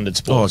highly funded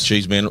sports? Oh,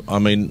 geez, man. I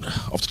mean,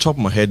 off the top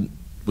of my head,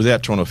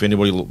 without trying to offend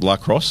anybody,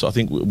 lacrosse. I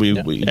think we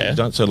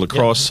don't say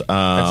lacrosse.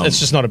 Yeah. It's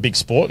just not a big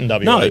sport in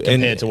WA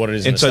compared to what it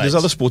is in the States. There's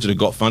other sports that have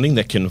got funding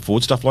that can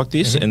afford stuff like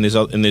this, and there's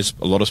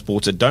a lot of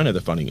sports that don't have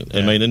the funding.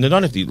 I mean, and they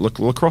don't have the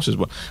lacrosse as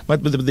well.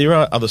 But there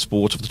are other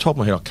sports. Off the top of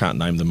my head, I can't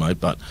name them, mate.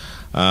 But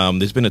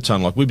there's been a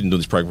ton. Like, we've been doing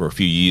this program for a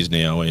few years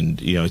now,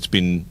 and you know, it's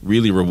been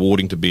really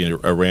rewarding to be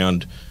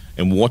around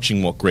and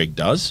watching what Greg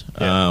does.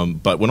 Yeah.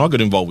 But when I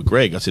got involved with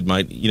Greg, I said,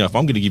 mate, you know, if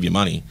I'm going to give you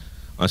money,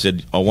 I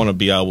said, I want to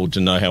be able to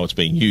know how it's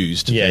being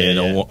used.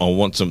 I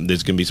want some,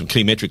 there's going to be some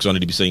key metrics I need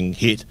to be seeing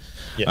hit.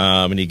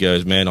 Yeah. And he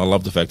goes, man, I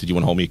love the fact that you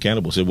want to hold me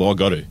accountable. I said, well, I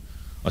got to.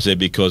 I said,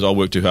 because I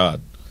work too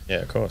hard. Yeah,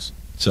 of course.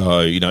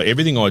 So, you know,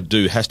 everything I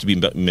do has to be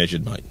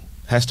measured, mate.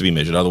 Has to be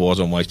measured. Otherwise,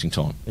 I'm wasting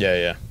time.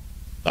 Yeah.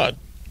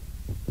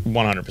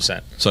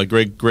 100%. So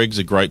Greg's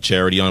a great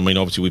charity. I mean,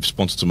 obviously we've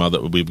sponsored some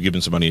other, we've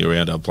given some money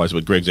around our place,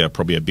 but Greg's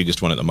probably our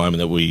biggest one at the moment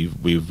that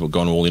we've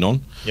gone all in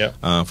on.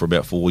 Yeah. For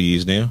about 4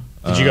 years now.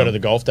 Did you go to the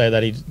golf day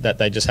that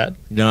they just had?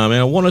 No, I mean,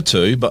 I wanted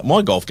to, but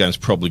my golf game's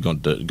probably gone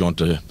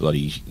to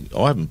bloody...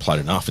 I haven't played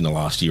enough in the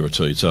last year or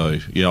two, so,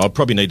 you know, I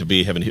probably need to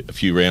be having a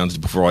few rounds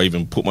before I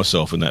even put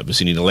myself in that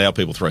vicinity and allow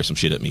people to throw some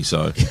shit at me,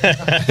 so...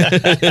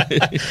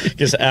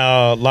 Because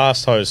our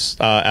last host,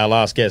 our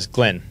last guest,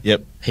 Glenn,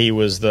 he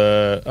was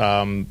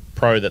the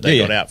pro that they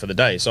got out for the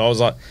day, so I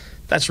was like,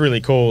 that's really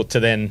cool to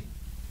then...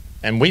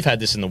 And we've had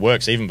this in the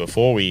works even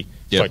before we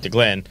spoke to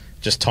Glenn,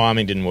 just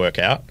timing didn't work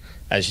out.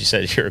 As you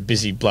said, you're a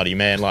busy bloody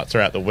man, like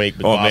throughout the week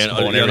with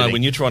basketball and everything. Know,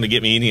 when you're trying to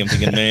get me in here, I'm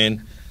thinking,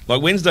 man,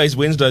 like Wednesdays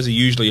are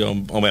usually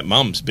I'm at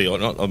mum's. I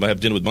have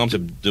dinner with mum's.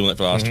 I've been doing that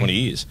for the last 20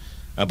 years.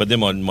 But then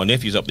my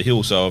nephew's up the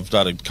hill, so I've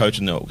started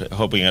coaching,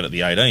 helping out at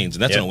the 18s,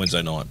 and that's on a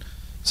Wednesday night.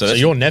 So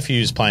your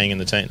nephew's playing in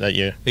the team that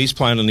year? He's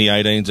playing in the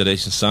 18s at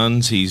Eastern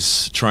Suns.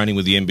 He's training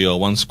with the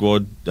NBL1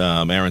 squad.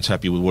 Aaron's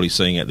happy with what he's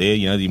seeing out there.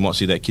 You know, you might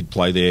see that kid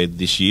play there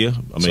this year.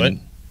 I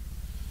mean,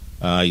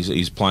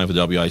 he's playing for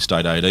WA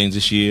State 18s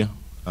this year.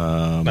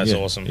 That's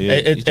awesome. Yeah,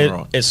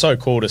 it's so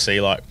cool to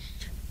see, like,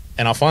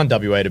 and I find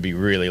WA to be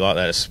really like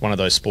that. It's one of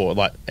those sports,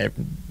 like,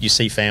 you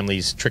see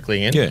families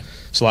trickling in. Yeah.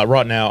 So, like,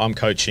 right now I'm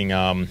coaching,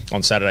 on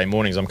Saturday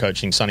mornings, I'm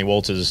coaching Sonny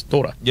Walters'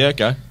 daughter. Yeah,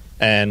 okay.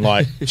 And,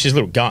 like, she's a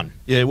little gun.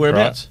 Yeah,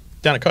 whereabouts?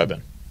 Right? Down at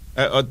Coburn.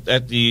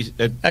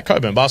 At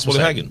Coburn,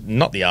 basketball. Hagen.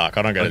 Not the Arc.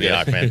 I don't go to the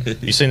Arc, man.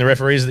 You seen the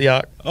referees at the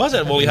Arc? I was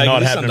at Wally Hagen Not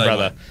this happening,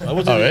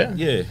 Sunday, brother.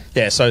 Yeah.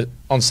 Yeah, so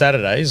on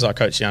Saturdays I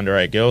coach the under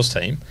 8 girls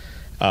team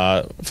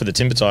for the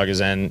Timber Tigers,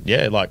 and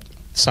like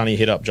Sonny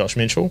hit up Josh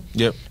Minchell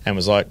and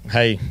was like,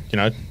 hey, you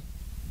know,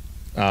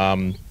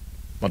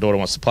 my daughter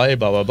wants to play,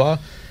 blah blah blah.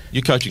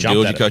 You're coaching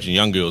girls, you're coaching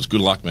young girls.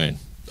 Good luck, man.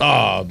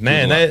 Oh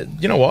man,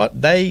 you know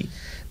what, they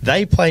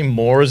play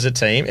more as a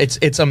team.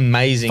 It's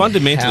amazing.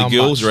 Fundamentally,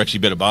 girls are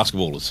actually better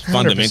basketballers. 100%,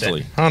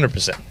 fundamentally,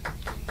 100%.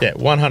 Yeah,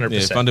 100%.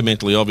 Yeah,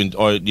 fundamentally,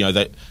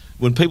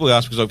 when people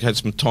ask, because I've had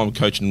some time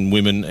coaching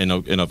women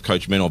and I've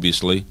coached men,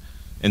 obviously,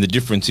 and the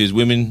difference is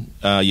women,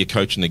 you're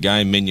coaching the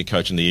game, men, you're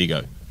coaching the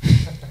ego.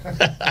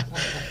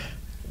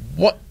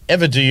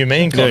 Whatever do you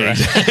mean, Conrad?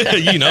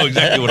 You know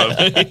exactly what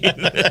I mean.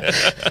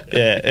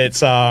 Yeah,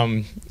 it's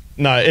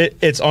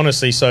it's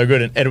honestly so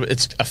good, and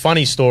it's a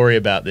funny story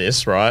about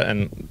this, right?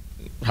 And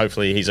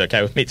hopefully he's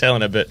okay with me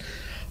telling it, but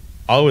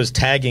I was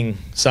tagging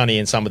Sonny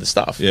in some of the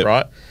stuff,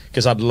 right?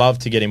 Because I'd love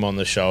to get him on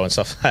the show and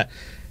stuff like that.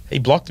 He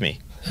blocked me.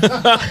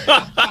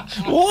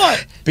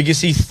 What?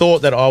 Because he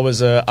thought that I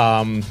was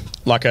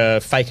like a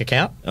fake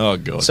account. Oh,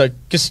 God. So,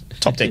 because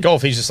Top Deck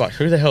Golf, he's just like,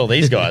 who the hell are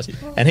these guys?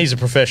 And he's a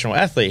professional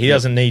athlete. He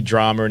doesn't need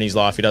drama in his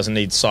life. He doesn't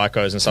need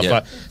psychos and stuff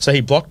like that. So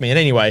he blocked me. And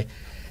anyway,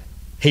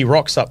 he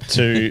rocks up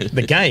to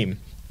the game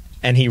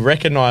and he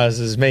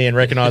recognizes me and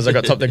recognizes I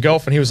got Top Deck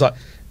Golf. And he was like,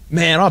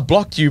 man, I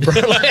blocked you, bro.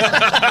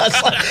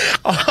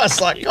 I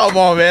was like, come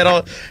on,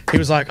 man. He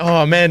was like,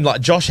 oh, man,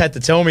 like Josh had to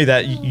tell me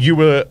that you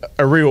were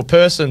a real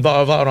person,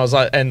 blah, blah, blah. And I was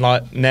like, and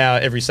like now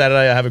every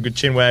Saturday I have a good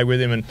chin wag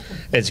with him and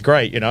it's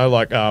great, you know,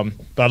 like, but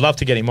I'd love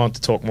to get him on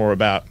to talk more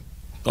about.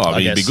 Oh,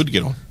 he'd be good to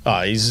get on.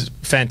 Oh, he's a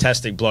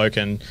fantastic bloke.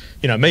 And,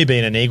 you know, me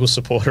being an Eagles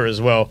supporter as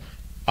well,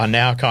 I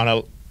now kind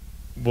of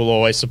will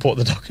always support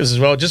the Dockers as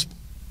well, just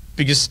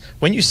because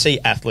when you see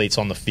athletes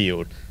on the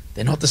field,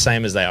 they're not the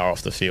same as they are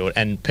off the field.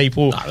 And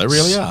people... No, they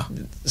really are.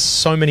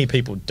 So many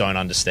people don't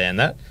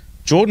understand that.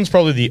 Jordan's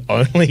probably the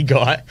only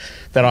guy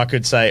that I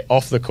could say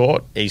off the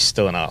court, he's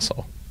still an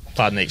arsehole.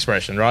 Pardon the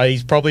expression, right?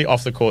 He's probably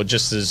off the court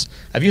just as...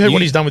 Have you heard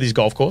what he's done with his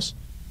golf course?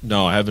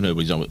 No, I haven't heard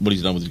what he's done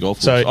with his golf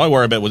course. So, I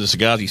worry about with the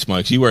cigars he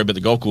smokes. You worry about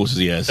the golf courses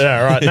he has.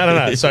 Yeah, right.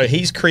 No. So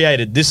he's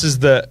created... This is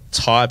the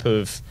type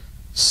of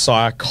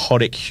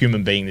psychotic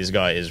human being this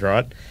guy is,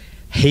 right?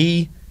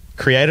 He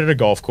created a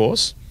golf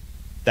course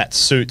that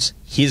suits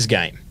his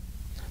game.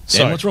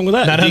 So what's wrong with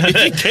that? No.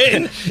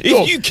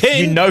 If you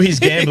can. You know his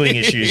gambling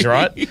issues,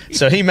 right?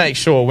 So he makes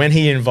sure when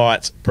he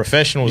invites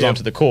professionals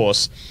onto the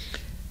course,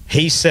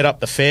 he set up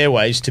the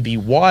fairways to be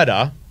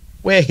wider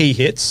where he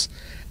hits,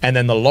 and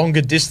then the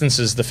longer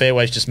distances, the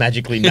fairways just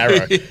magically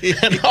narrow.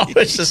 And I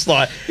was just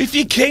like... If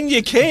you can,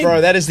 you can.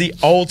 Bro, that is the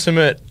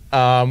ultimate...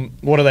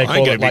 what do they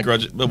call it? Like,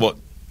 what?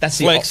 That's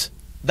flex.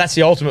 That's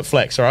the ultimate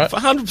flex, right? For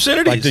 100%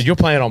 it like, is. Dude, you're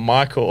playing on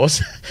my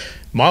course.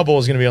 My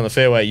ball's going to be on the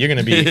fairway. You're going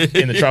to be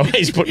in the trouble.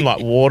 He's putting like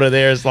water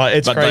there. It's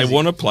like but crazy. They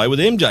want to play with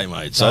MJ,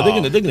 mate. So they're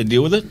going to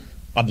deal with it.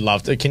 I'd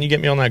love to. Can you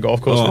get me on that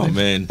golf course? Oh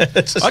man, I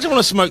just want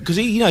to smoke because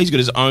he's got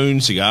his own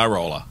cigar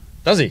roller.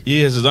 Does he?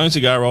 He has his own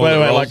cigar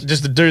roller. Wait, like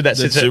just the dude that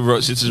sits his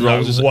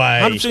rolls. No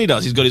way. 100% he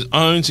does. He's got his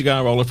own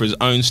cigar roller for his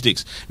own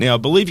sticks. Now I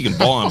believe you can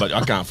buy them, but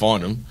I can't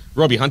find them.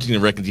 Robbie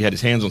Huntington reckons he had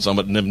his hands on some,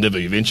 but never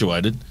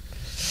eventuated.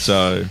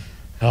 So.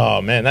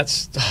 Oh man,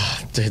 that's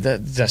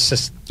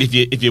just.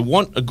 If you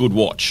want a good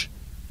watch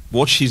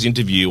his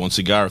interview on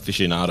Cigar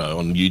Aficionado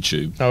on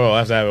YouTube. Oh, well, I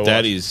have to have a watch.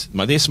 That is,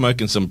 mate, they're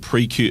smoking some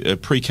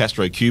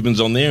pre-Castro Cubans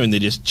on there, and they're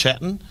just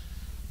chatting.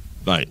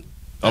 Mate,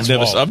 I've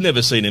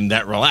never seen him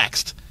that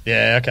relaxed.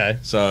 Yeah, okay.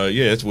 So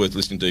yeah, it's worth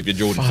listening to if you're a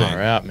Jordan fan.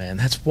 Far out, man.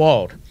 That's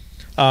wild.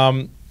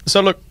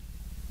 So look,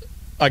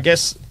 I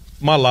guess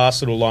my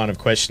last little line of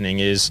questioning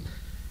is,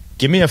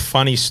 give me a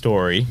funny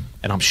story,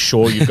 and I'm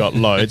sure you've got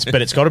loads,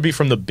 but it's got to be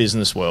from the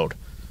business world.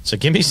 So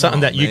give me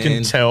something that you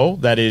can tell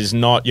that is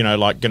not, you know,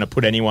 like going to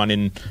put anyone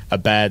in a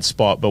bad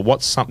spot, but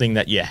what's something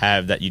that you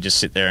have that you just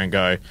sit there and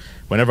go,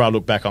 whenever I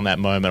look back on that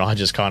moment, I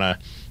just kind of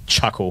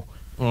chuckle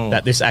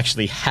that this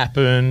actually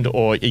happened,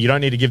 or you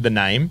don't need to give the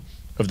name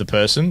of the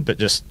person, but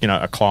just, you know,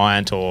 a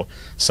client or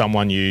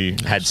someone you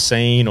had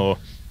seen or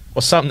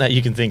something that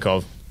you can think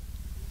of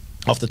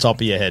off the top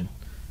of your head.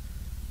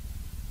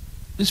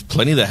 There's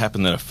plenty that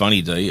happen that are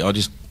funny, D.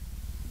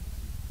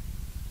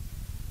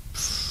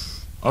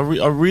 I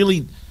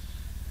really...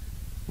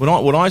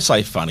 When I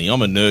say funny,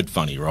 I'm a nerd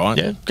funny, right?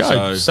 Yeah,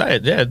 go say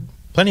it. Yeah,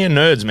 plenty of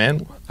nerds, man.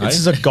 Hey? This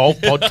is a golf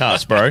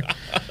podcast, bro.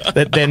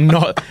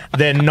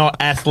 They're not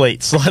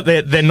athletes. Like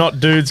they're not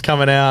dudes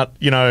coming out,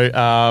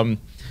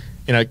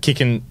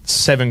 kicking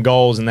 7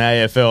 goals in the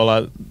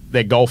AFL.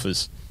 They're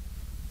golfers.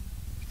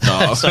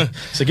 Oh. so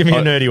give me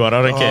a nerdy one.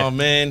 I don't care. Oh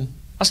man,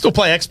 I still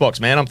play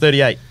Xbox, man. I'm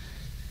 38.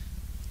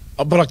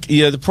 But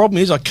the problem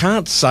is I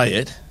can't say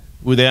it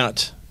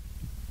without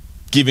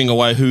giving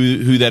away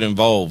who that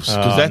involves,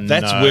 because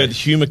that's where the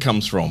humour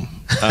comes from.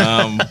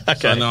 Okay.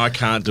 So no, I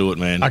can't do it,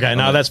 man. Okay,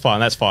 no, that's fine.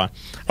 That's fine.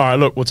 All right,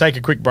 look, we'll take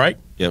a quick break.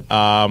 Yep.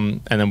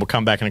 And then we'll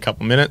come back in a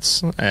couple of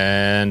minutes,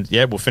 and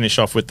yeah, we'll finish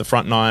off with the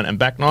front 9 and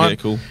back 9. Yeah,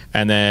 cool.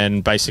 And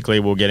then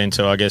basically we'll get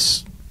into, I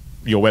guess,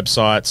 your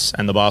websites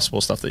and the basketball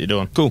stuff that you're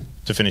doing. Cool.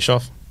 To finish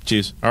off.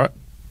 Cheers. All right.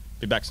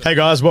 Be back soon. Hey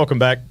guys, welcome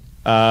back.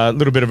 A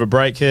little bit of a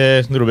break here,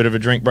 a little bit of a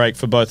drink break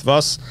for both of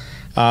us.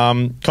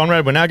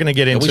 Conrad, we're now going to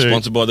get into... Are we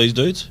sponsored by these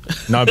dudes?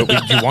 No, but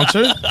do you want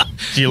to?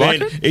 Do you like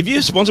it? If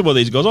you're sponsored by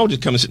these guys, I'll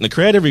just come and sit in the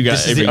crowd every day.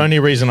 This is the only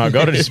reason I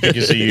got it is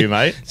because of you,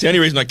 mate. It's the only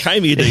reason I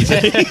came here,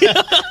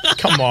 DC.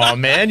 Come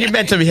on, man. You're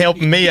meant to be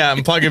helping me out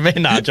and plugging me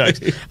in. Nah, jokes.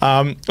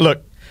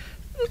 Look,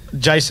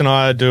 Jase and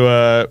I do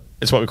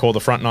it's what we call the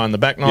front 9 and the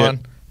back 9.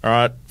 Yep. All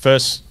right.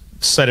 First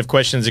set of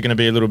questions are going to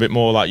be a little bit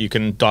more like you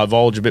can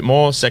divulge a bit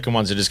more. Second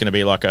ones are just going to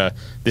be like a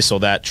this or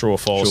that, true or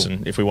false, sure.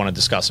 And if we want to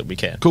discuss it, we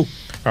can. Cool.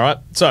 All right.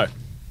 So,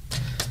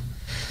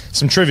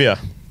 some trivia.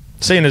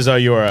 Seeing as though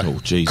you're a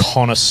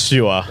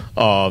connoisseur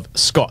of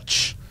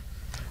Scotch.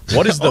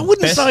 What is the I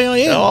wouldn't best... say I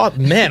am. Oh,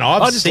 man, I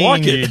I've just seen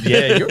like you. it.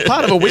 Yeah, you're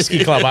part of a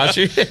whiskey club, aren't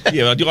you?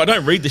 Yeah, I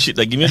don't read the shit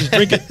they give me. I just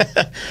drink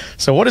it.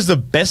 So what is the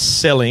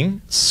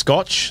best-selling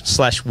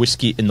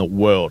Scotch/whiskey in the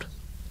world?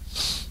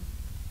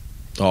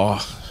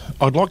 Oh,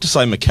 I'd like to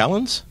say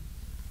Macallan's.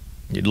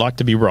 You'd like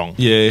to be wrong.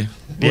 Yeah.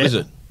 What is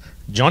it?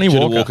 Johnny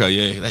Walker.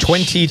 Yeah. That's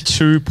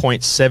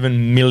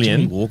 22.7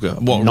 million Johnny Walker.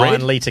 What,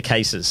 9-litre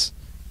cases.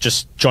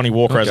 Just Johnny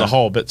Walker as a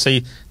whole. But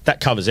see, that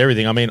covers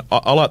everything. I mean,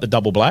 I like the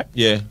double black.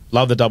 Yeah.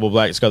 Love the double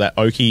black. It's got that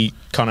oaky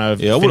kind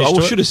of Yeah, finish to I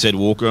it. should have said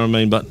Walker, I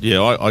mean, but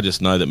yeah, I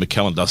just know that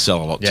Macallan does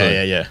sell a lot too.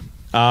 Yeah.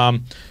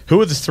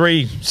 Who are the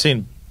three,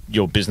 seeing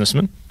you're a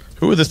businessman,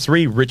 who are the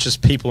three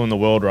richest people in the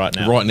world right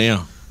now? Right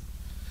now.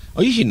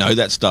 I usually know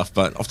that stuff,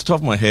 but off the top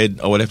of my head,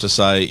 I would have to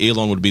say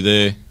Elon would be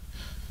there.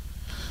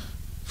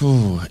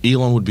 Ooh,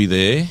 Elon would be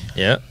there.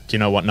 Yeah. Do you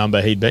know what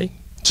number he'd be?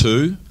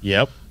 2.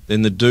 Yep.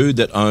 Then the dude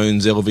that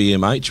owns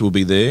LVMH will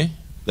be there.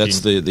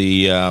 That's the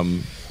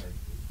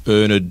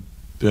Bernard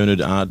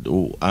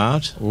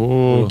Art.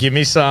 Ooh, give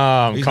me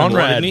some. He's number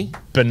one, Conrad isn't he?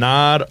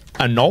 Bernard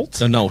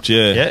Arnault. Arnault,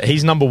 yeah. Yeah,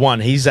 he's number one.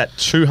 He's at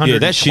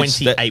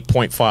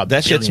 228.5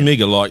 That shit's billion.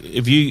 mega. Like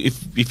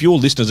if your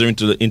listeners are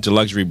into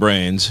luxury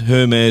brands,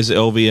 Hermes,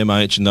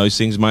 LVMH, and those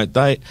things, mate,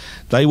 they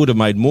would have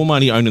made more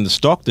money owning the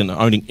stock than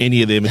owning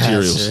any of their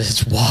materials.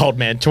 It's wild,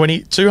 man.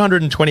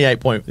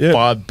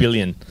 228.5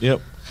 billion.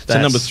 Yep. So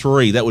number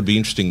 3, that would be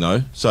interesting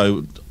though.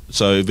 So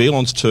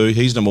Velon's 2,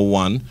 he's number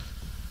 1.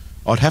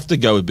 I'd have to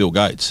go with Bill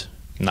Gates.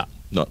 No.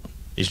 Not.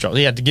 He's dropped.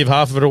 He had to give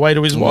half of it away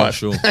to his I'm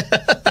wife. not sure.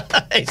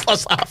 He's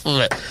lost half of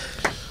it.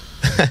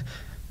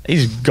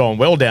 He's gone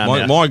well down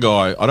now. My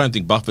guy, I don't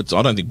think Buffett's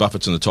in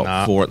the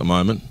top 4 at the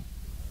moment.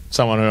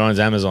 Someone who owns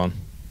Amazon.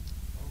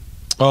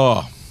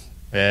 Oh,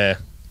 Yeah.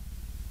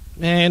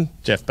 man.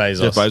 Jeff Bezos.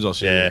 Jeff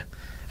Bezos, yeah.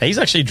 He's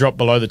actually dropped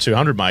below the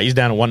 200 mark. He's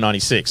down to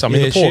 196. I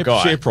mean, the poor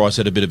guy. Share price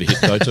had a bit of a hit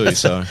though too.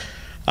 So,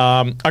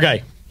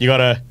 Okay, you got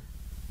to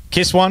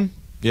kiss one,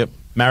 yep.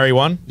 marry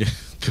one, Yeah.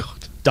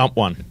 God. dump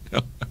one.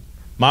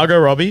 Margot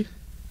Robbie,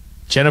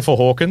 Jennifer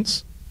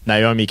Hawkins,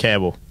 Naomi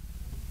Campbell.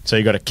 So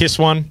you got to kiss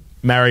one,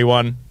 marry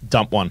one,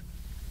 dump one.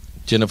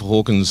 Jennifer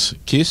Hawkins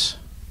kiss.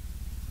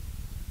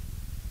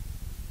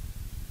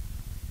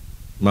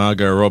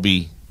 Margot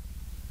Robbie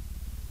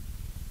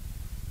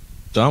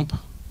dump.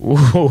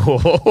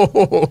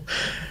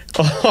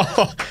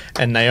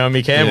 And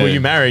Naomi Campbell, Yeah.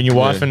 you marrying your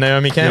wife Yeah. and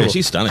Naomi Campbell. Yeah,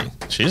 she's stunning.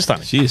 She is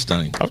stunning. She is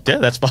stunning. Oh, yeah,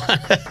 that's fine.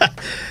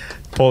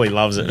 Paulie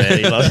loves it, man.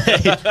 He loves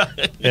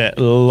it. Yeah,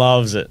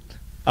 loves it.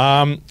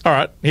 All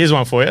right, here's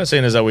one for you.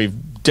 Seeing as though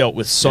we've dealt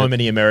with so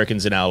many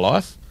Americans in our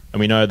life, and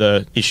we know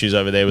the issues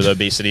over there with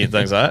obesity and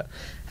things like that,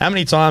 how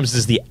many times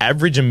does the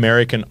average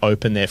American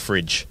open their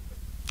fridge?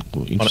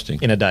 Ooh, interesting.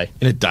 In a day.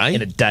 In a day?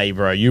 In a day,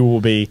 bro. You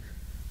will be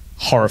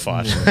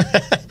horrified.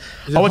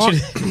 I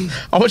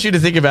want you to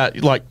think about,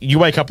 like, you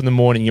wake up in the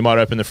morning, you might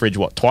open the fridge,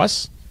 what,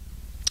 twice?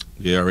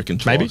 Yeah, I reckon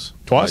twice. Maybe?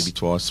 Twice? Maybe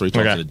twice, 3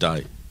 times Okay. in a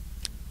day.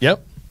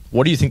 Yep.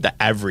 What do you think the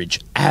average?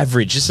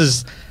 This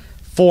is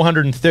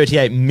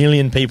 438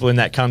 million people in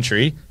that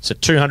country, so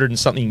 200 and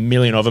something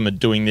million of them are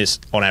doing this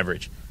on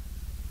average.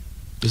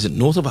 Is it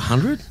north of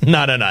 100?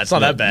 No, it's not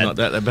that bad. Not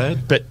that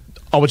bad? But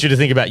I want you to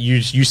think about,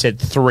 you said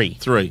 3.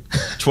 3.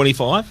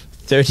 25?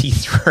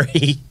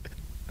 33.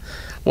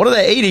 What are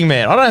they eating,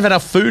 man? I don't have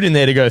enough food in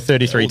there to go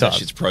 33 All that times.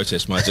 shit's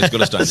processed, mate. So it's got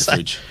to stay in the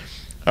fridge.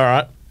 All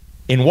right.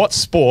 In what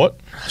sport,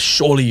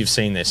 surely you've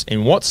seen this,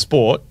 in what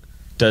sport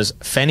does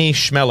Fanny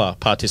Schmeller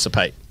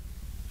participate?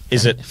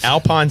 Is it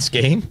alpine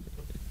skiing,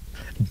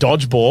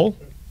 dodgeball,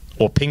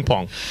 or ping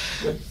pong?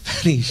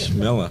 Fanny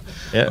Schmeller.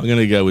 Yeah. I'm going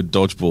to go with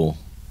dodgeball.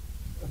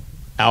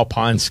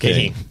 Alpine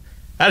skiing.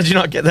 How did you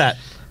not get that?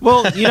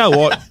 Well, you know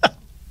what?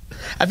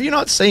 Have you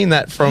not seen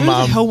that from... Who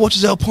the hell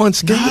watches alpine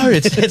skiing? No,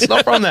 it's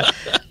not from that.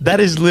 That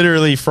is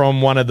literally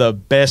from one of the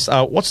best...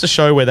 what's the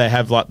show where they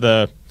have like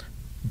the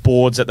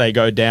boards that they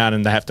go down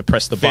and they have to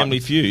press the Family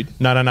button? Feud.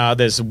 No.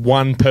 There's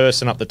one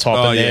person up the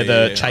top and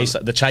they're the chaser.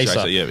 The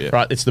chaser. Yeah.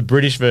 Right, it's the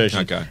British version.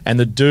 Okay. And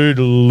the dude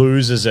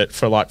loses it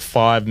for like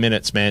 5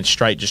 minutes, man,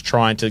 straight just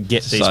trying to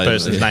get this Same,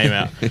 person's yeah. name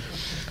out.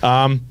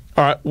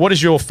 All right, what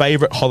is your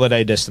favourite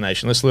holiday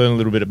destination? Let's learn a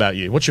little bit about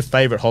you. What's your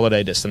favourite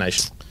holiday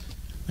destination?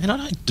 Man, I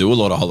don't do a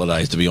lot of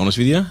holidays, to be honest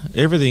with you.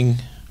 Everything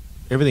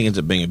ends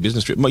up being a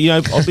business trip. But, you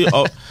know,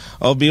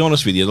 I'll be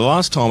honest with you. The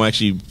last time I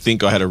actually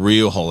think I had a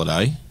real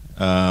holiday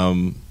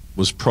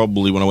was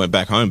probably when I went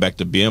back home, back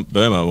to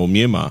Burma or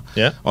Myanmar.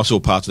 Yeah. I saw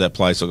parts of that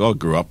place. Like, I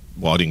grew up.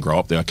 Well, I didn't grow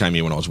up there. I came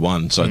here when I was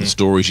 1. So the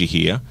stories you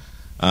hear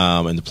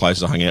and the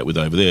places I hung out with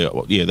over there,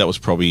 yeah, that was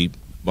probably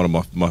one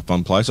of my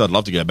fun places. I'd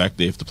love to go back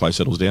there if the place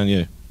settles down,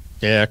 yeah.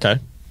 Yeah, okay.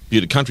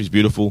 The country's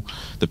beautiful,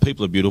 the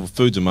people are beautiful,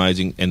 food's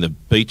amazing, and the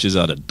beaches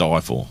are to die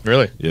for.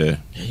 Really? Yeah.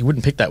 You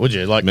wouldn't pick that, would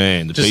you? Like,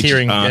 Man, the just beaches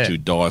hearing, are yeah. to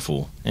die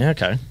for. Yeah,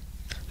 okay.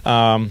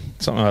 Something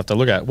I'll have to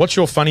look at. What's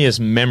your funniest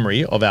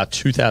memory of our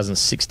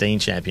 2016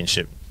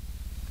 championship?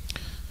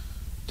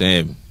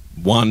 Damn,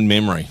 one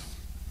memory.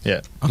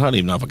 Yeah. I don't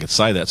even know if I could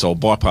say that, so I'll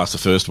bypass the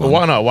first one.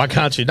 Well, why not? Why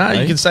can't you? No,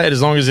 Hey? you can say it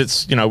as long as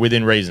it's,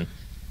 within reason.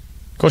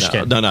 course you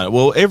can. No.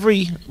 Well,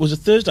 was it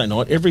Thursday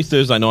night? Every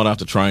Thursday night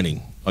after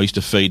training, I used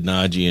to feed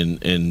Najee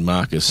and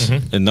Marcus.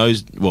 Mm-hmm.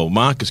 And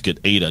Marcus could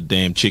eat a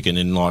damn chicken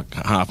in like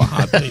half a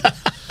heartbeat.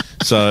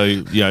 So,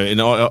 and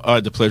I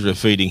had the pleasure of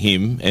feeding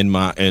him, and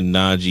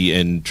Najee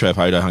and Trav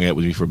Hader hung out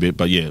with me for a bit.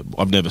 But yeah,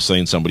 I've never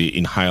seen somebody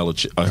inhale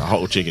a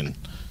whole chicken.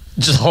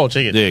 Just a whole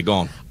chicken. Yeah,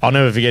 gone. I'll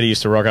never forget he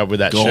used to rock up with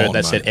that shirt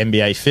that said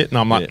NBA Fit, and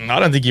I'm like, I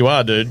don't think you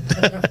are, dude.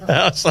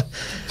 So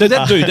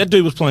that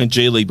dude was playing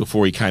G League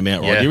before he came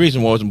out, right? Yeah. The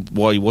reason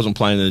why he wasn't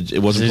playing G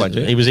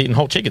He was eating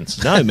whole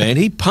chickens. No, man,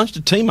 he punched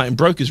a teammate and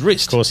broke his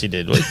wrist. Of course he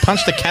did. Well, he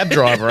punched a cab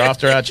driver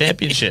after our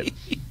championship.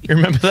 You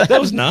remember that?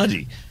 That was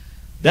Najee.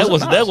 That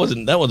wasn't Marcus.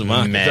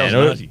 Man, that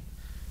was Najee.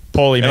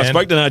 Paulie, man. I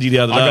spoke to Najee the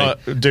other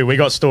day. Dude, we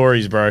got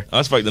stories, bro.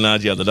 I spoke to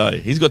Najee the other day.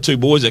 He's got two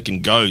boys that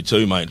can go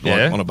too, mate,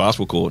 Yeah. on a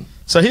basketball court.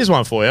 So here's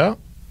one for you.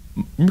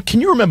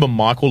 Can you remember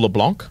Michael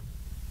LeBlanc?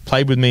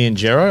 Played with me and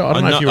Jero. I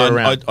don't know if you were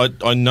around.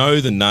 I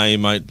know the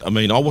name, mate. I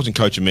mean, I wasn't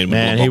coaching men.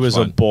 Man, he was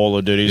a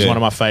baller, dude. He was Yeah. one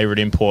of my favourite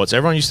imports.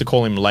 Everyone used to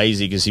call him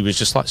lazy because he was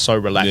just like so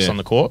relaxed on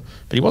the court,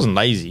 but he wasn't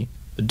lazy.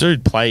 The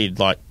dude played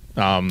like.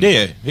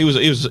 He was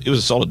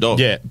a solid dog.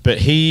 Yeah, but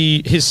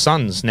his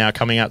son's now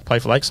coming out to play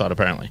for Lakeside.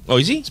 Apparently, Oh,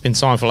 is he? he's been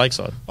signed for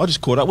Lakeside. I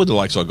just caught up with the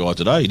Lakeside guy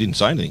today. He didn't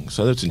say anything,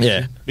 so that's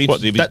interesting. Yeah, Be Well,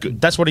 interesting if he's good.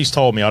 that's what he's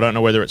told me. I don't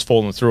know whether it's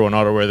fallen through or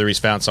not, or whether he's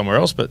found somewhere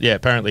else. But yeah,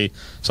 apparently.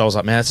 So I was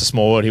like, man, that's a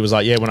small word. He was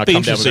like, yeah, when I Be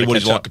come down, interesting to see what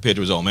he's catch like up. compared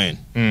to his old man.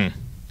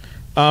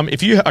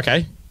 If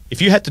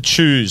you had to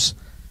choose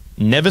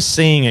never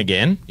seeing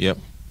again Yep.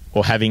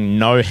 or having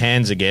no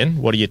hands again,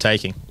 what are you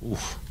taking?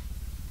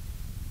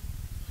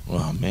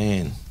 Oh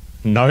man.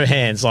 No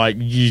hands, like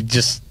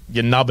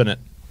you're nubbing it.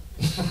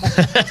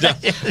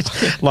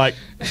 Like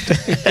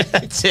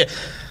that's it.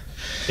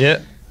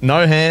 Yeah,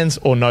 no hands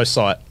or no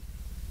sight.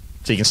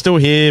 So you can still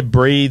hear,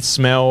 breathe,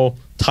 smell,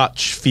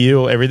 touch,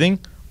 feel everything,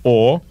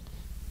 or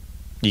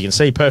you can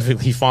see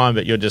perfectly fine,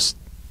 but you're just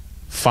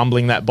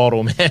fumbling that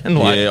bottle, man.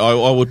 Like, Yeah,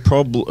 I would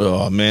probably.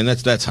 Oh man,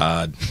 that's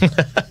hard.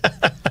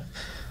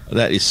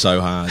 That is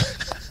so hard.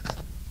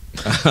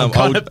 I'm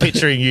kind of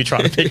picturing you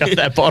trying to pick up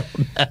that bottle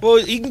now. Well,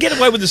 you can get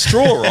away with the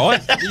straw, right?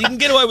 You can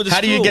get away with the straw.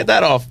 How do you get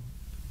that off?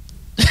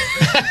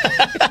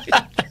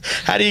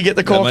 How do you get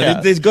the cork mate,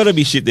 out? there's got to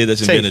be shit there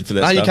that's invented for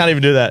that No, stuff. you can't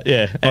even do that.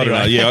 Yeah. I don't know.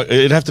 Anyway. Yeah,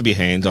 it'd have to be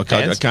hands. I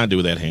Hands? can't do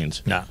without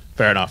hands. No,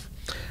 fair enough.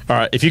 All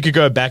right, if you could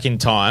go back in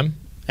time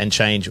and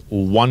change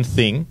one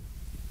thing,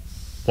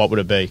 what would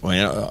it be?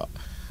 Well,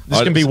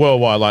 This can be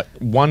worldwide. Like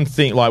one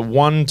thing, like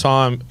one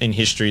time in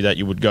history that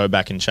you would go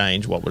back and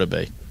change. What would it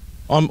be?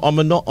 I'm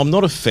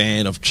not a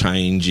fan of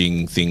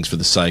changing things for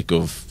the sake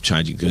of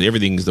changing because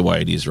everything's the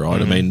way it is, right?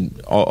 I mean,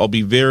 I'll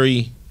be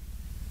very.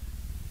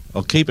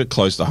 I'll keep it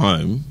close to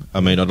home. I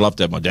mean, I'd love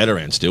to have my dad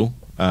around still.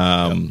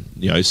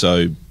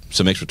 So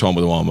some extra time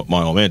with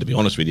my old man. To be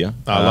honest with you,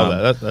 I love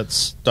that.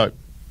 That's dope.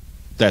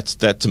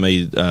 That to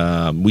me.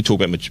 We talk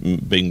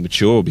about being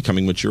mature, or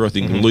becoming mature. I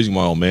think losing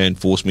my old man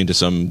forced me into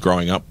some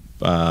growing up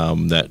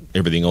that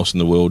everything else in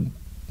the world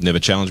never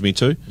challenged me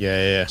to.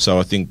 Yeah. So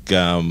I think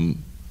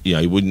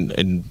you wouldn't,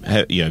 and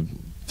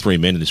three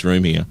men in this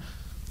room here.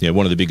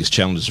 One of the biggest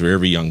challenges for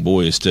every young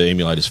boy is to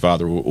emulate his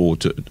father, or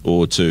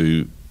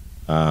to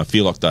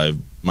feel like they've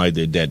made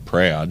their dad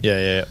proud.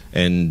 Yeah.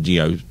 And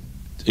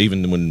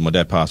even when my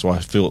dad passed away,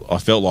 I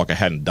felt like I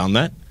hadn't done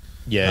that.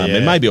 Yeah.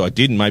 And maybe I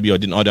didn't. Maybe I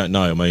didn't. I don't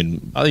know. I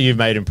mean, I think you've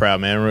made him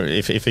proud, man.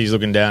 If he's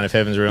looking down, if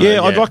heaven's real,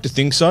 I'd like to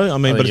think so. I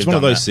mean, but it's you've one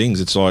of done those that.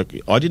 things. It's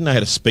like I didn't know how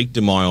to speak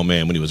to my old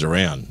man when he was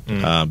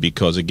around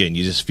because again,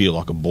 you just feel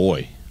like a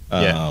boy.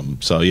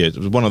 So it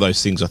was one of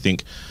those things. I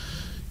think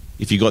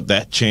if you got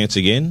that chance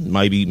again,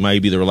 maybe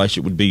the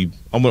relationship would be.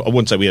 I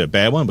wouldn't say we had a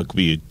bad one, but it could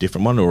be a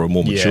different one or a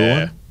more mature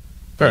one.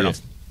 Fair enough.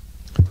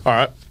 All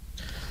right,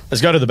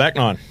 let's go to the back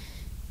nine.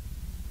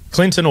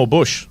 Clinton or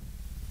Bush?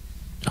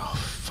 Oh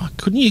fuck!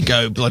 Couldn't you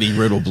go bloody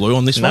red or blue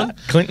on this one?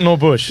 Clinton or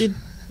Bush?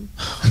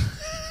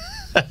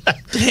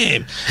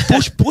 Damn,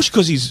 Bush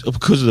because of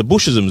the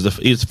Bushisms.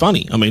 It's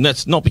funny. I mean,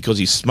 that's not because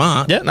he's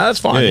smart. Yeah, no, that's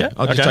fine. Yeah,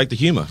 I'll just take the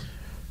humour.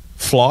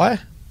 Fly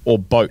or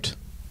boat?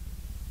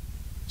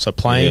 So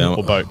plane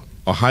or boat?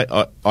 I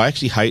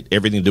actually hate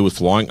everything to do with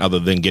flying, other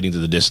than getting to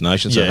the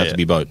destination. So it has to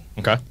be boat.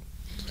 Okay.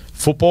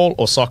 Football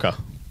or soccer?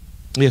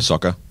 Yeah,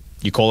 soccer.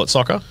 You call it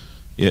soccer?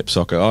 Yep,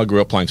 soccer. I grew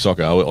up playing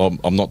soccer.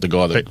 I'm not the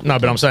guy that.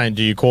 But I'm saying,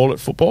 do you call it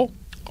football?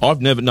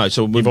 I've never. No,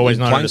 so You've always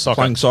known it as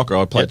soccer. Playing soccer,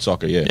 I played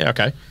soccer. Yeah. Yeah.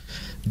 Okay.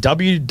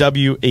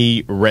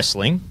 WWE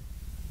wrestling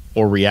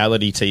or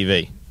reality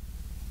TV?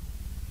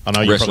 I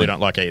know you probably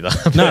don't like either.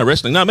 No,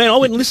 wrestling. No, man. I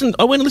went and listened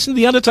to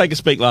the Undertaker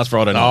speak last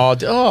Friday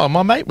night. Oh,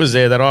 my mate was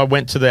there that I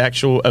went to the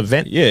actual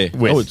event. Yeah.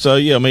 With.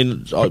 I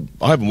mean,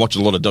 I haven't watched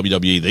a lot of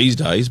WWE these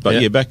days,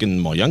 but back in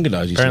my younger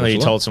days, apparently he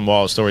told some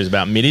wild stories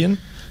about Midian.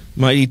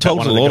 Mate, he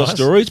told a lot of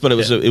stories, but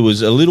it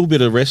was a little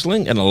bit of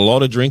wrestling and a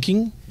lot of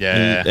drinking.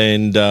 Yeah.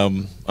 And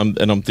I'm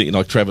thinking,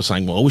 like Travis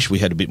saying, well, I wish we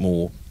had a bit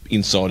more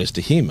insight as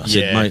to him. I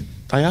said, mate,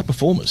 they are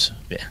performers.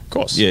 Yeah, of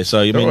course. Yeah,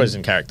 so they're always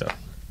in character.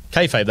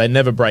 Kayfabe, they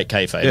never break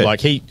kayfabe. Yeah.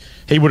 Like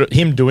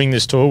him doing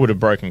this tour would have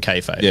broken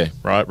kayfabe. Yeah.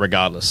 Right.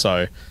 Regardless.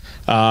 So,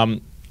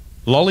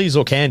 lollies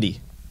or candy?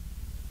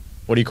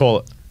 What do you call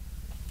it?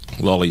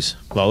 Lollies.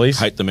 Lollies?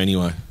 Hate them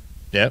anyway.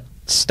 Yep.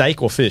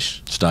 Steak or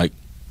fish? Steak.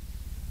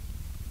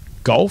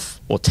 Golf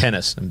or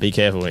tennis? And be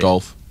careful.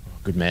 Golf.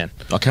 Good man.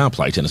 I can't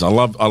play tennis. I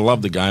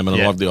love the game and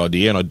Yeah. I love the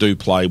idea, and I do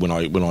play when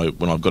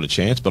I've got a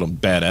chance, but I'm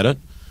bad at it.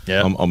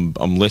 Yeah.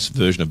 I'm less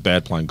version of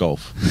bad playing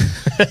golf.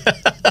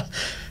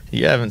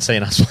 You haven't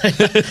seen us play.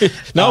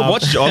 No,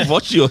 I've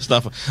watched your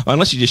stuff.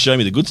 Unless you just show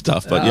me the good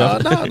stuff, but yeah.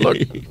 No, look,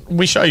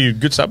 we show you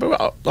good stuff,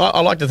 but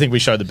I like to think we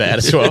show the bad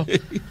as well.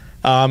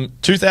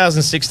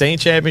 2016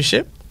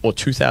 championship or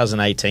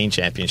 2018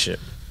 championship?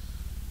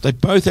 They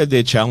both had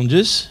their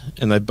challenges,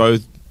 and they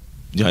both,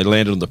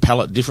 landed on the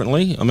pallet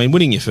differently. I mean,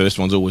 winning your first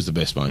one's always the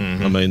best, mate.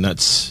 I mean,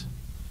 that's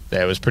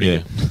Yeah, it was pretty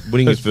good.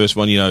 winning your first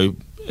one.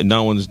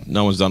 No one's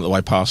done it the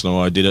way Parson and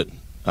I did it,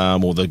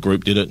 or the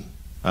group did it.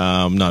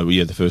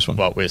 The first one.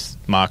 What, with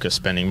Marcus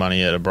spending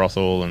money at a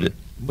brothel and...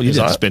 Well, he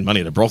didn't spend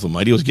money at a brothel,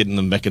 mate. He was getting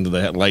them back into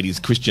the ladies'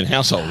 Christian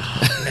household.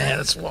 Man,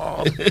 that's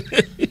wild.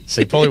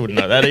 See, probably wouldn't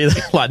know that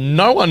either. Like,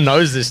 no one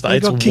knows this. They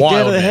It's got kicked wild,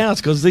 out of the man. house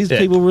because these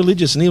people were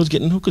religious, and he was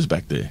getting hookers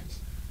back there.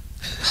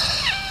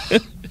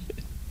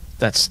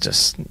 That's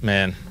just,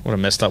 man, what a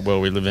messed up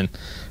world we live in.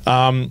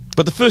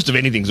 But the first of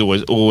anything's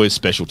always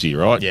special to you,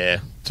 right?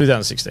 Yeah,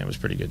 2016 was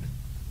pretty good.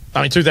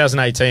 I mean,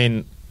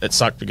 2018, it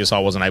sucked because I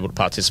wasn't able to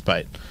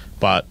participate,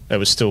 but it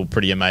was still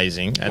pretty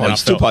amazing. And You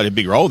still played a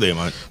big role there,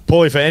 mate.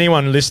 Paulie, for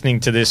anyone listening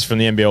to this from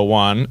the NBL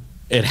 1,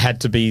 it had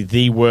to be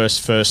the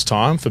worst first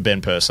time for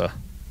Ben Purser.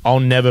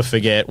 I'll never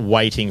forget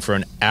waiting for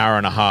an hour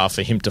and a half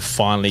for him to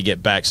finally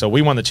get back. So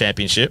we won the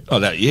championship. Oh,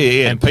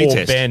 yeah. And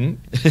poor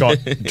Ben got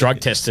drug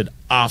tested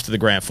after the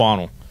grand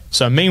final.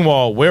 So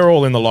meanwhile, we're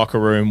all in the locker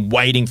room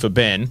waiting for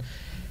Ben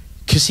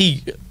because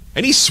he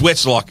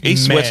sweats like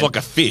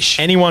a fish.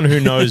 Anyone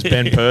who knows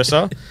Ben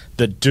Purser,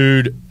 the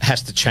dude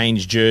has to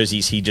change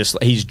jerseys.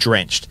 He's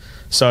drenched.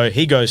 So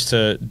he goes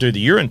to do the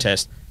urine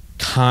test,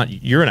 can't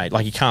urinate,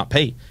 like he can't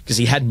pee because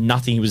he had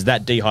nothing. He was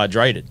that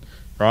dehydrated,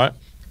 right?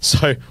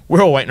 So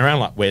we're all waiting around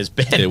like, where's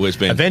Ben? Yeah, where's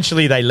Ben?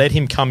 Eventually they let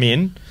him come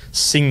in,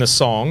 sing the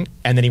song,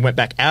 and then he went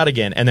back out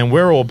again. And then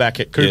we're all back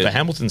at Cooper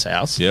Hamilton's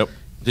house. Yep.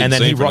 And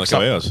then he rocks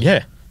up. Hours.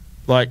 Yeah.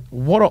 Like,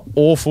 what an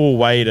awful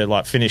way to,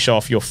 like, finish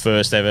off your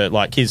first ever,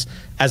 like, as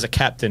a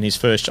captain, his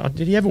first...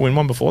 Did he ever win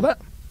one before that?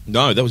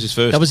 No, that was his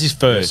first. That was his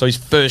first. Yeah. So his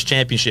first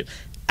championship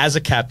as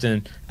a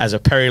captain, as a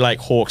Perry Lake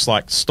Hawks,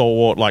 like,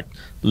 stalwart, like,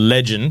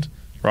 legend,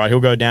 right? He'll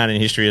go down in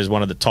history as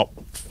one of the top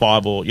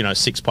 5 or,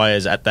 6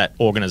 players at that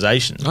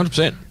organisation.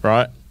 100%.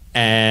 Right?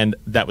 And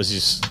that was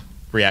his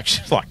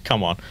reaction. Like,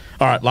 come on.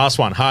 All right, last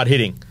one. Hard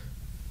hitting.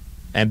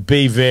 And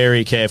be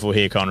very careful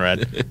here,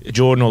 Conrad.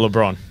 Jordan or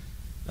LeBron?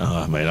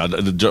 Oh, man,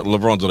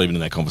 LeBron's not even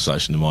in that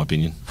conversation, in my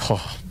opinion.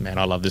 Oh, man,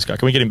 I love this guy.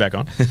 Can we get him back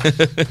on?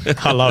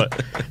 I love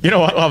it. You know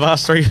what? I've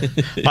asked three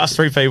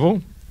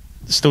people.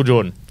 Still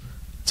Jordan.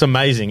 It's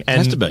amazing. And it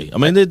has to be. I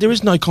mean, there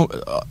is no...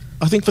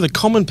 I think for the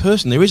common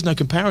person, there is no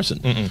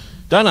comparison.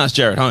 Don't ask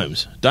Jared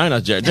Holmes. Don't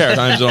ask Jared. Jared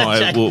Holmes and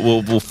I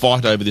will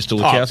fight over this till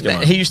the cows come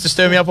home. He used to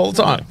stir me up all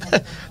the time.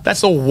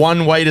 That's the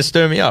one way to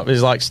stir me up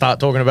is, like, start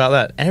talking about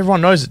that. And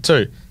everyone knows it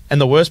too. And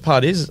the worst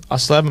part is, I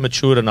still haven't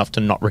matured enough to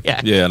not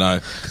react. Yeah, I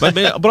know.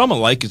 But I'm a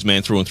Lakers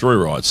man through and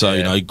through, right?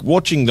 So,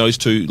 watching those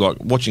two, like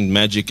watching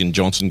Magic and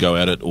Johnson go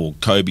at it, or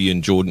Kobe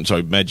and Jordan,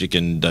 so Magic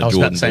and Jordan. I was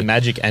about to say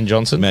Magic and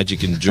Johnson.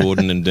 Magic and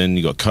Jordan, and then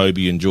you got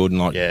Kobe and Jordan.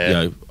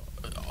 I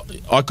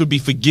could be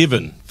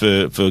forgiven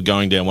for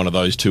going down one of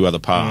those two other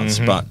paths,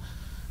 but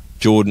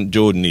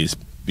Jordan is,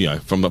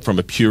 from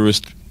a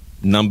purist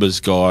numbers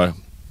guy,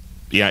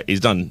 he's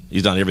done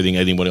everything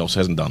anyone else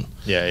hasn't done.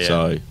 Yeah.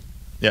 So,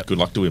 good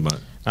luck to him, mate.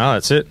 Oh,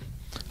 that's it.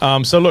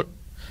 So, look,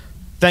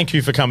 thank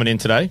you for coming in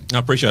today. I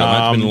appreciate it,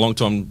 mate. It's been a long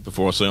time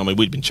before I see you. I mean,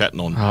 we'd been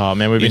chatting on... Oh,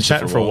 man, we've been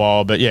chatting for a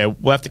while. But, yeah,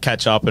 we'll have to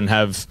catch up and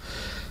have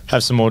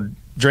some more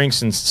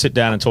drinks and sit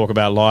down and talk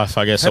about life,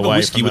 I guess, have away a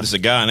whiskey from with a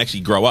cigar and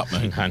actually grow up,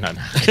 mate. No.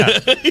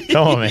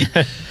 Come on, man.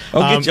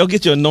 I'll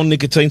get you a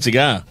non-nicotine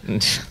cigar.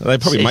 They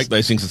probably make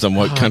those things in some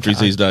white countries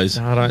these days.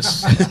 I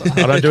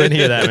don't do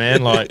any of that,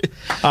 man. Like,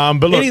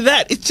 but look, any of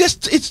that. It's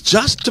just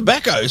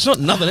tobacco. It's not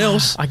nothing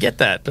else. I get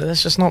that, but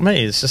that's just not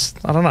me. It's just,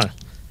 I don't know.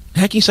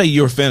 How can you say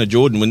you're a fan of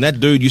Jordan when that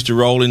dude used to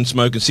roll in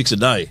smoking 6 a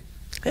day?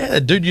 Yeah,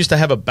 the dude used to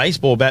have a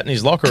baseball bat in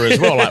his locker as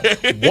well. Like,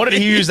 what did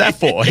he use that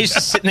for? He's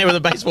just sitting there with a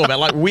baseball bat,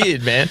 like,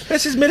 weird, man.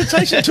 That's his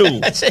meditation tool.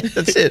 That's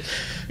it.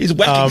 His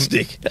whacking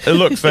stick.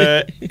 Look,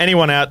 for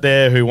anyone out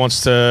there who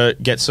wants to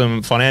get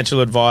some financial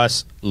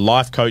advice,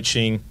 life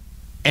coaching,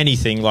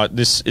 anything, like,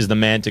 this is the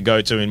man to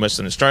go to in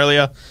Western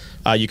Australia.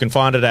 You can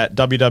find it at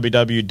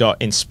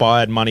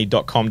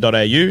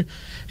www.inspiredmoney.com.au.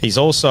 He's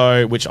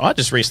also, which I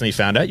just recently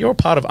found out, you're a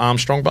part of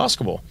Armstrong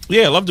Basketball.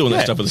 Yeah, I love doing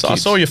that stuff with the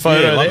kids. I saw your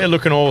photo there,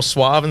 looking all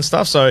suave and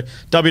stuff. So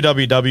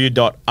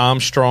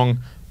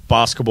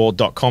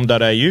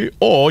www.armstrongbasketball.com.au,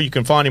 or you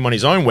can find him on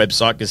his own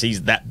website because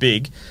he's that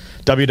big,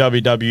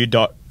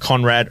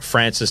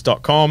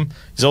 www.conradfrancis.com.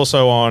 He's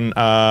also on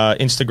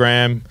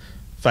Instagram,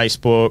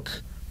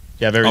 Facebook.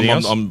 You have everything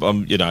else? I'm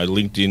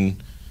LinkedIn.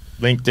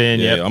 LinkedIn,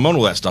 yeah. I'm on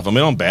all that stuff. I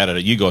mean, I'm bad at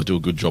it. You guys do a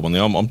good job on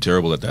there. I'm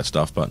terrible at that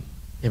stuff, but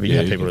Yeah, but you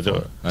have people to do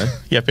it.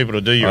 You have people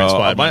to do your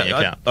Inspired Money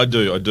account. I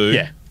do.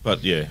 Yeah.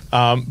 But yeah.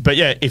 But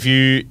yeah, if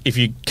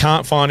you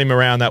can't find him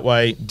around that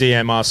way,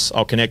 DM us.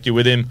 I'll connect you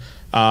with him.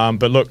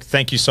 But look,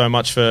 thank you so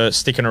much for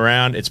sticking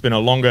around. It's been a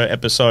longer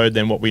episode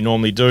than what we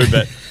normally do,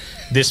 but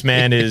this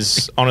man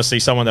is honestly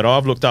someone that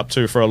I've looked up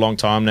to for a long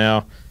time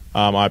now.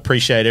 I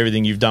appreciate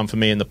everything you've done for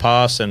me in the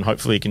past and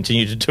hopefully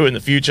continue to do in the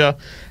future.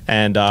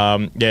 And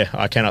yeah,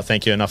 I cannot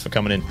thank you enough for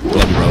coming in.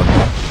 Love you,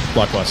 brother.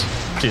 Likewise.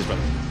 Cheers,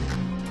 brother.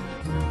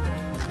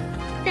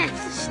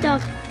 That's the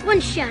stuff. One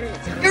shot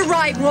at a time. You're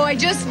right, Roy.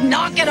 Just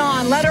knock it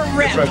on. Let her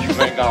rip. You're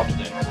playing golf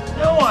today.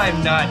 No,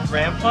 I'm not,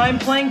 Grandpa. I'm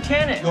playing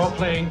tennis. You're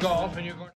playing golf and you're going